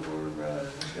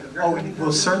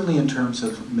 Well, certainly in terms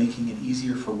of making it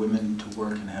easier for women to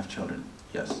work and have children,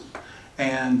 yes.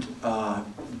 And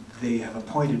they have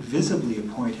visibly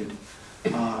appointed,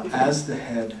 as the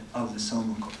head of the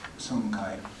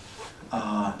Somukai,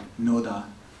 Noda,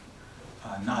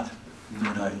 not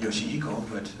Noda Yoshihiko,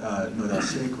 but Noda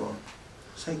Seiko.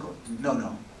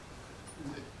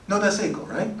 Noda Seiko,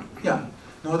 right? Yeah.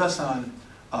 Noda-san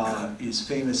is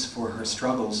famous for her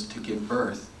struggles to give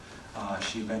birth.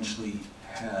 She eventually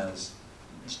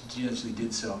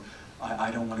did so.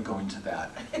 I don't want to go into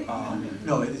that.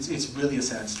 No, it's really a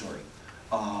sad story.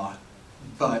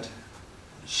 But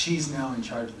she's now in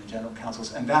charge of the general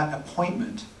councils, and that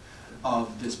appointment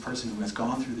of this person who has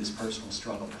gone through this personal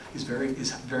struggle is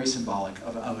very symbolic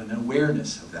of an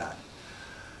awareness of that.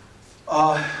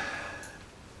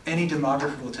 Any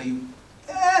demographer will tell you,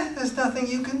 there's nothing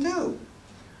you can do.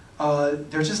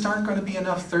 There just aren't going to be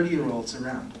enough 30-year-olds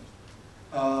around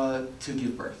to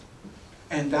give birth.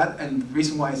 And the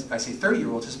reason why I say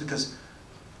 30-year-olds is because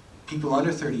people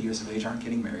under 30 years of age aren't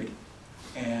getting married,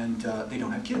 and they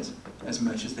don't have kids as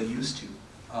much as they used to,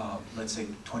 let's say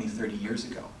 20, 30 years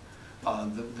ago.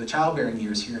 The childbearing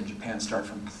years here in Japan start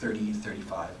from 30,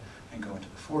 35, and go into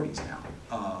the 40s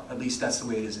now. At least that's the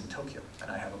way it is in Tokyo. And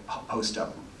I have a post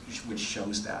up which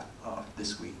shows that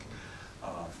this week,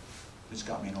 which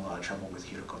got me in a lot of trouble with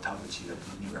Hiroko Taguchi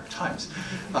of the New York Times.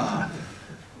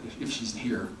 If she's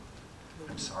here,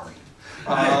 I'm sorry.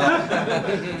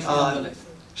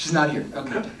 She's not here.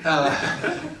 Okay.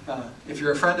 If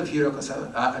you're a friend of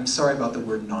Hiroko-san, I'm sorry about the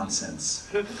word nonsense.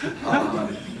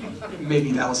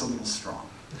 Maybe that was a little strong.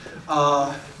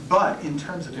 But in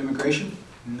terms of immigration,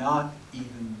 not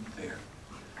even there.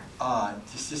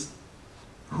 Just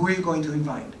who are you going to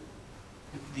invite?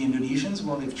 The Indonesians?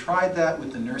 Well, they've tried that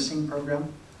with the nursing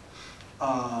program.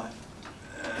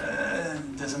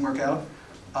 Doesn't work out.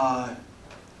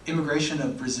 Immigration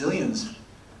of Brazilians.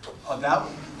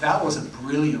 That was a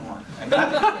brilliant one.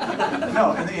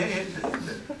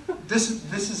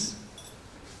 This is,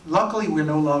 luckily we're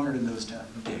no longer in those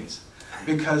days,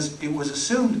 because it was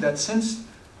assumed that since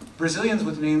Brazilians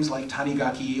with names like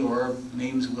Tanigaki or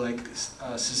names like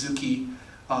Suzuki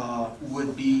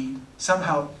would be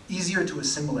somehow easier to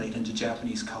assimilate into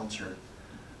Japanese culture.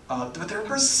 But they're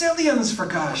Brazilians, for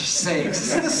gosh sakes.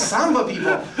 This is the samba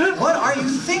people. What are you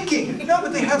thinking? No,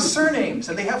 but they have surnames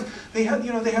and they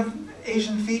have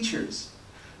Asian features,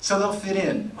 so they'll fit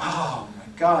in. Oh my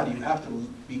God, you have to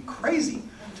be crazy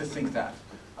to think that.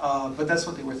 But that's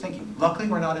what they were thinking. Luckily,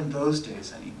 we're not in those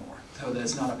days anymore. So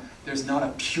there's not a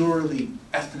purely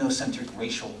ethnocentric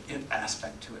racial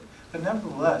aspect to it. But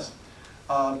nevertheless,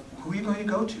 who are you going to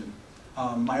go to?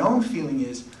 My own feeling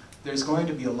is there's going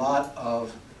to be a lot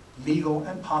of legal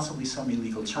and possibly some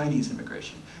illegal Chinese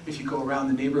immigration. If you go around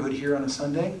the neighborhood here on a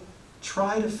Sunday,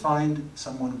 try to find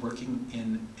someone working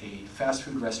in a fast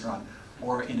food restaurant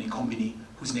or in a kombini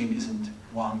whose name isn't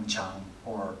Wang Chang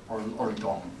or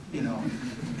Dong. You know,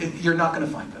 you're not going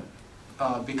to find them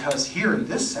because here in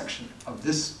this section of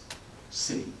this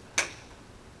city,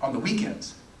 on the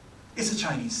weekends, it's a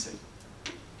Chinese city.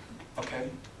 Okay,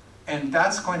 and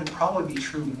that's going to probably be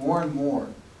true more and more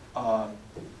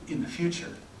in the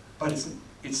future. But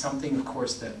it's something, of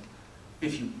course, that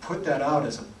if you put that out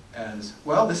as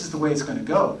well, this is the way it's going to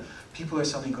go, people are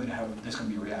suddenly going to have, there's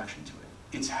going to be a reaction to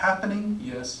it. It's happening,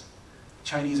 yes.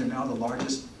 Chinese are now the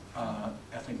largest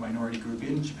ethnic minority group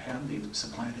in Japan. They've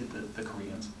supplanted the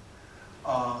Koreans.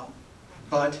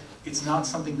 But it's not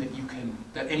something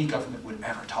that any government would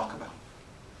ever talk about.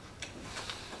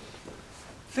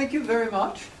 Thank you very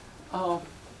much.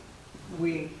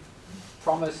 We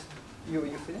promised you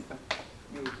finished?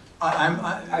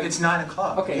 It's 9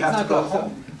 o'clock. Okay, you have to go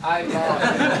home. No,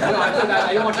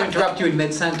 I don't want to interrupt you in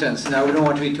mid-sentence. No, we don't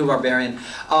want to be too barbarian.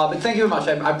 But thank you very much.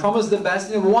 I promise the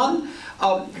best. One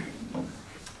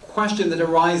question that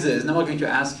arises, and I'm not going to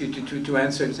ask you to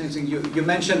answer. You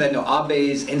mentioned that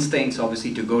Abe's instincts,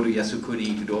 obviously, to go to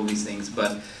Yasukuni, to do all these things,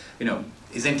 but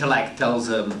his intellect tells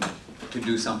him to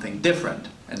do something different.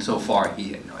 And so far,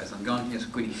 he hasn't gone to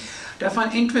Yasukuni. What I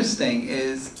find interesting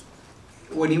is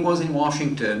when he was in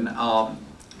Washington,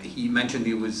 he mentioned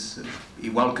he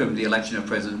welcomed the election of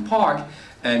President Park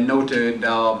and noted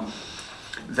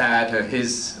that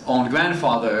his own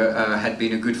grandfather had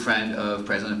been a good friend of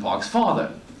President Park's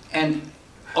father. And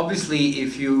obviously,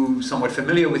 if you're somewhat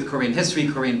familiar with Korean history,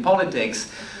 Korean politics,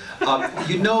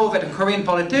 you know that a Korean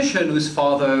politician whose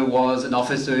father was an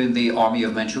officer in the army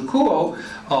of Manchukuo,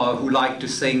 who liked to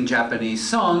sing Japanese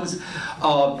songs,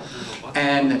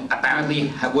 and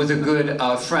apparently was a good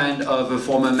friend of a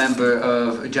former member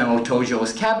of General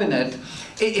Tojo's cabinet.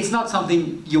 It's not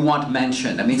something you want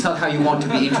mentioned. I mean, it's not how you want to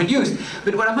be introduced.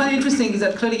 But what I find interesting is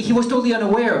that clearly he was totally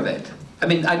unaware of it. I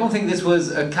mean, I don't think this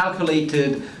was a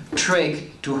calculated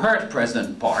trick to hurt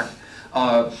President Park.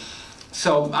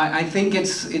 So I think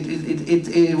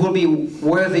it will be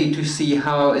worthy to see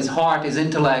how his heart, his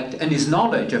intellect, and his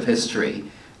knowledge of history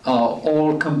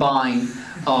all combine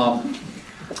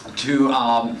to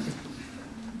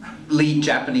lead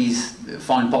Japanese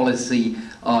foreign policy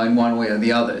in one way or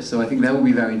the other. So I think that will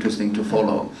be very interesting to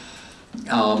follow.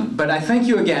 But I thank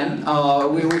you again.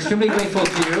 We're extremely grateful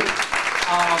to you.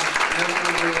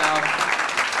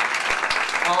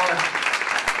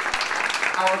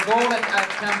 Our goal at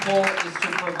Temple is to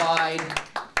provide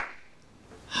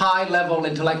high-level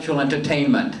intellectual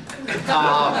entertainment,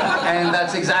 and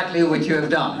that's exactly what you have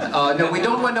done. No, we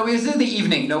don't want. No, this is the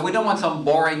evening. No, we don't want some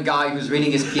boring guy who's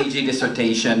reading his PhD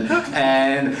dissertation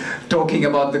and talking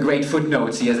about the great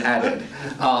footnotes he has added.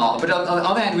 But on the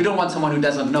other hand, we don't want someone who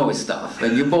doesn't know his stuff.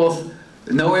 And you both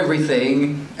know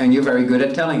everything, and you're very good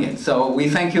at telling it. So we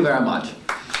thank you very much.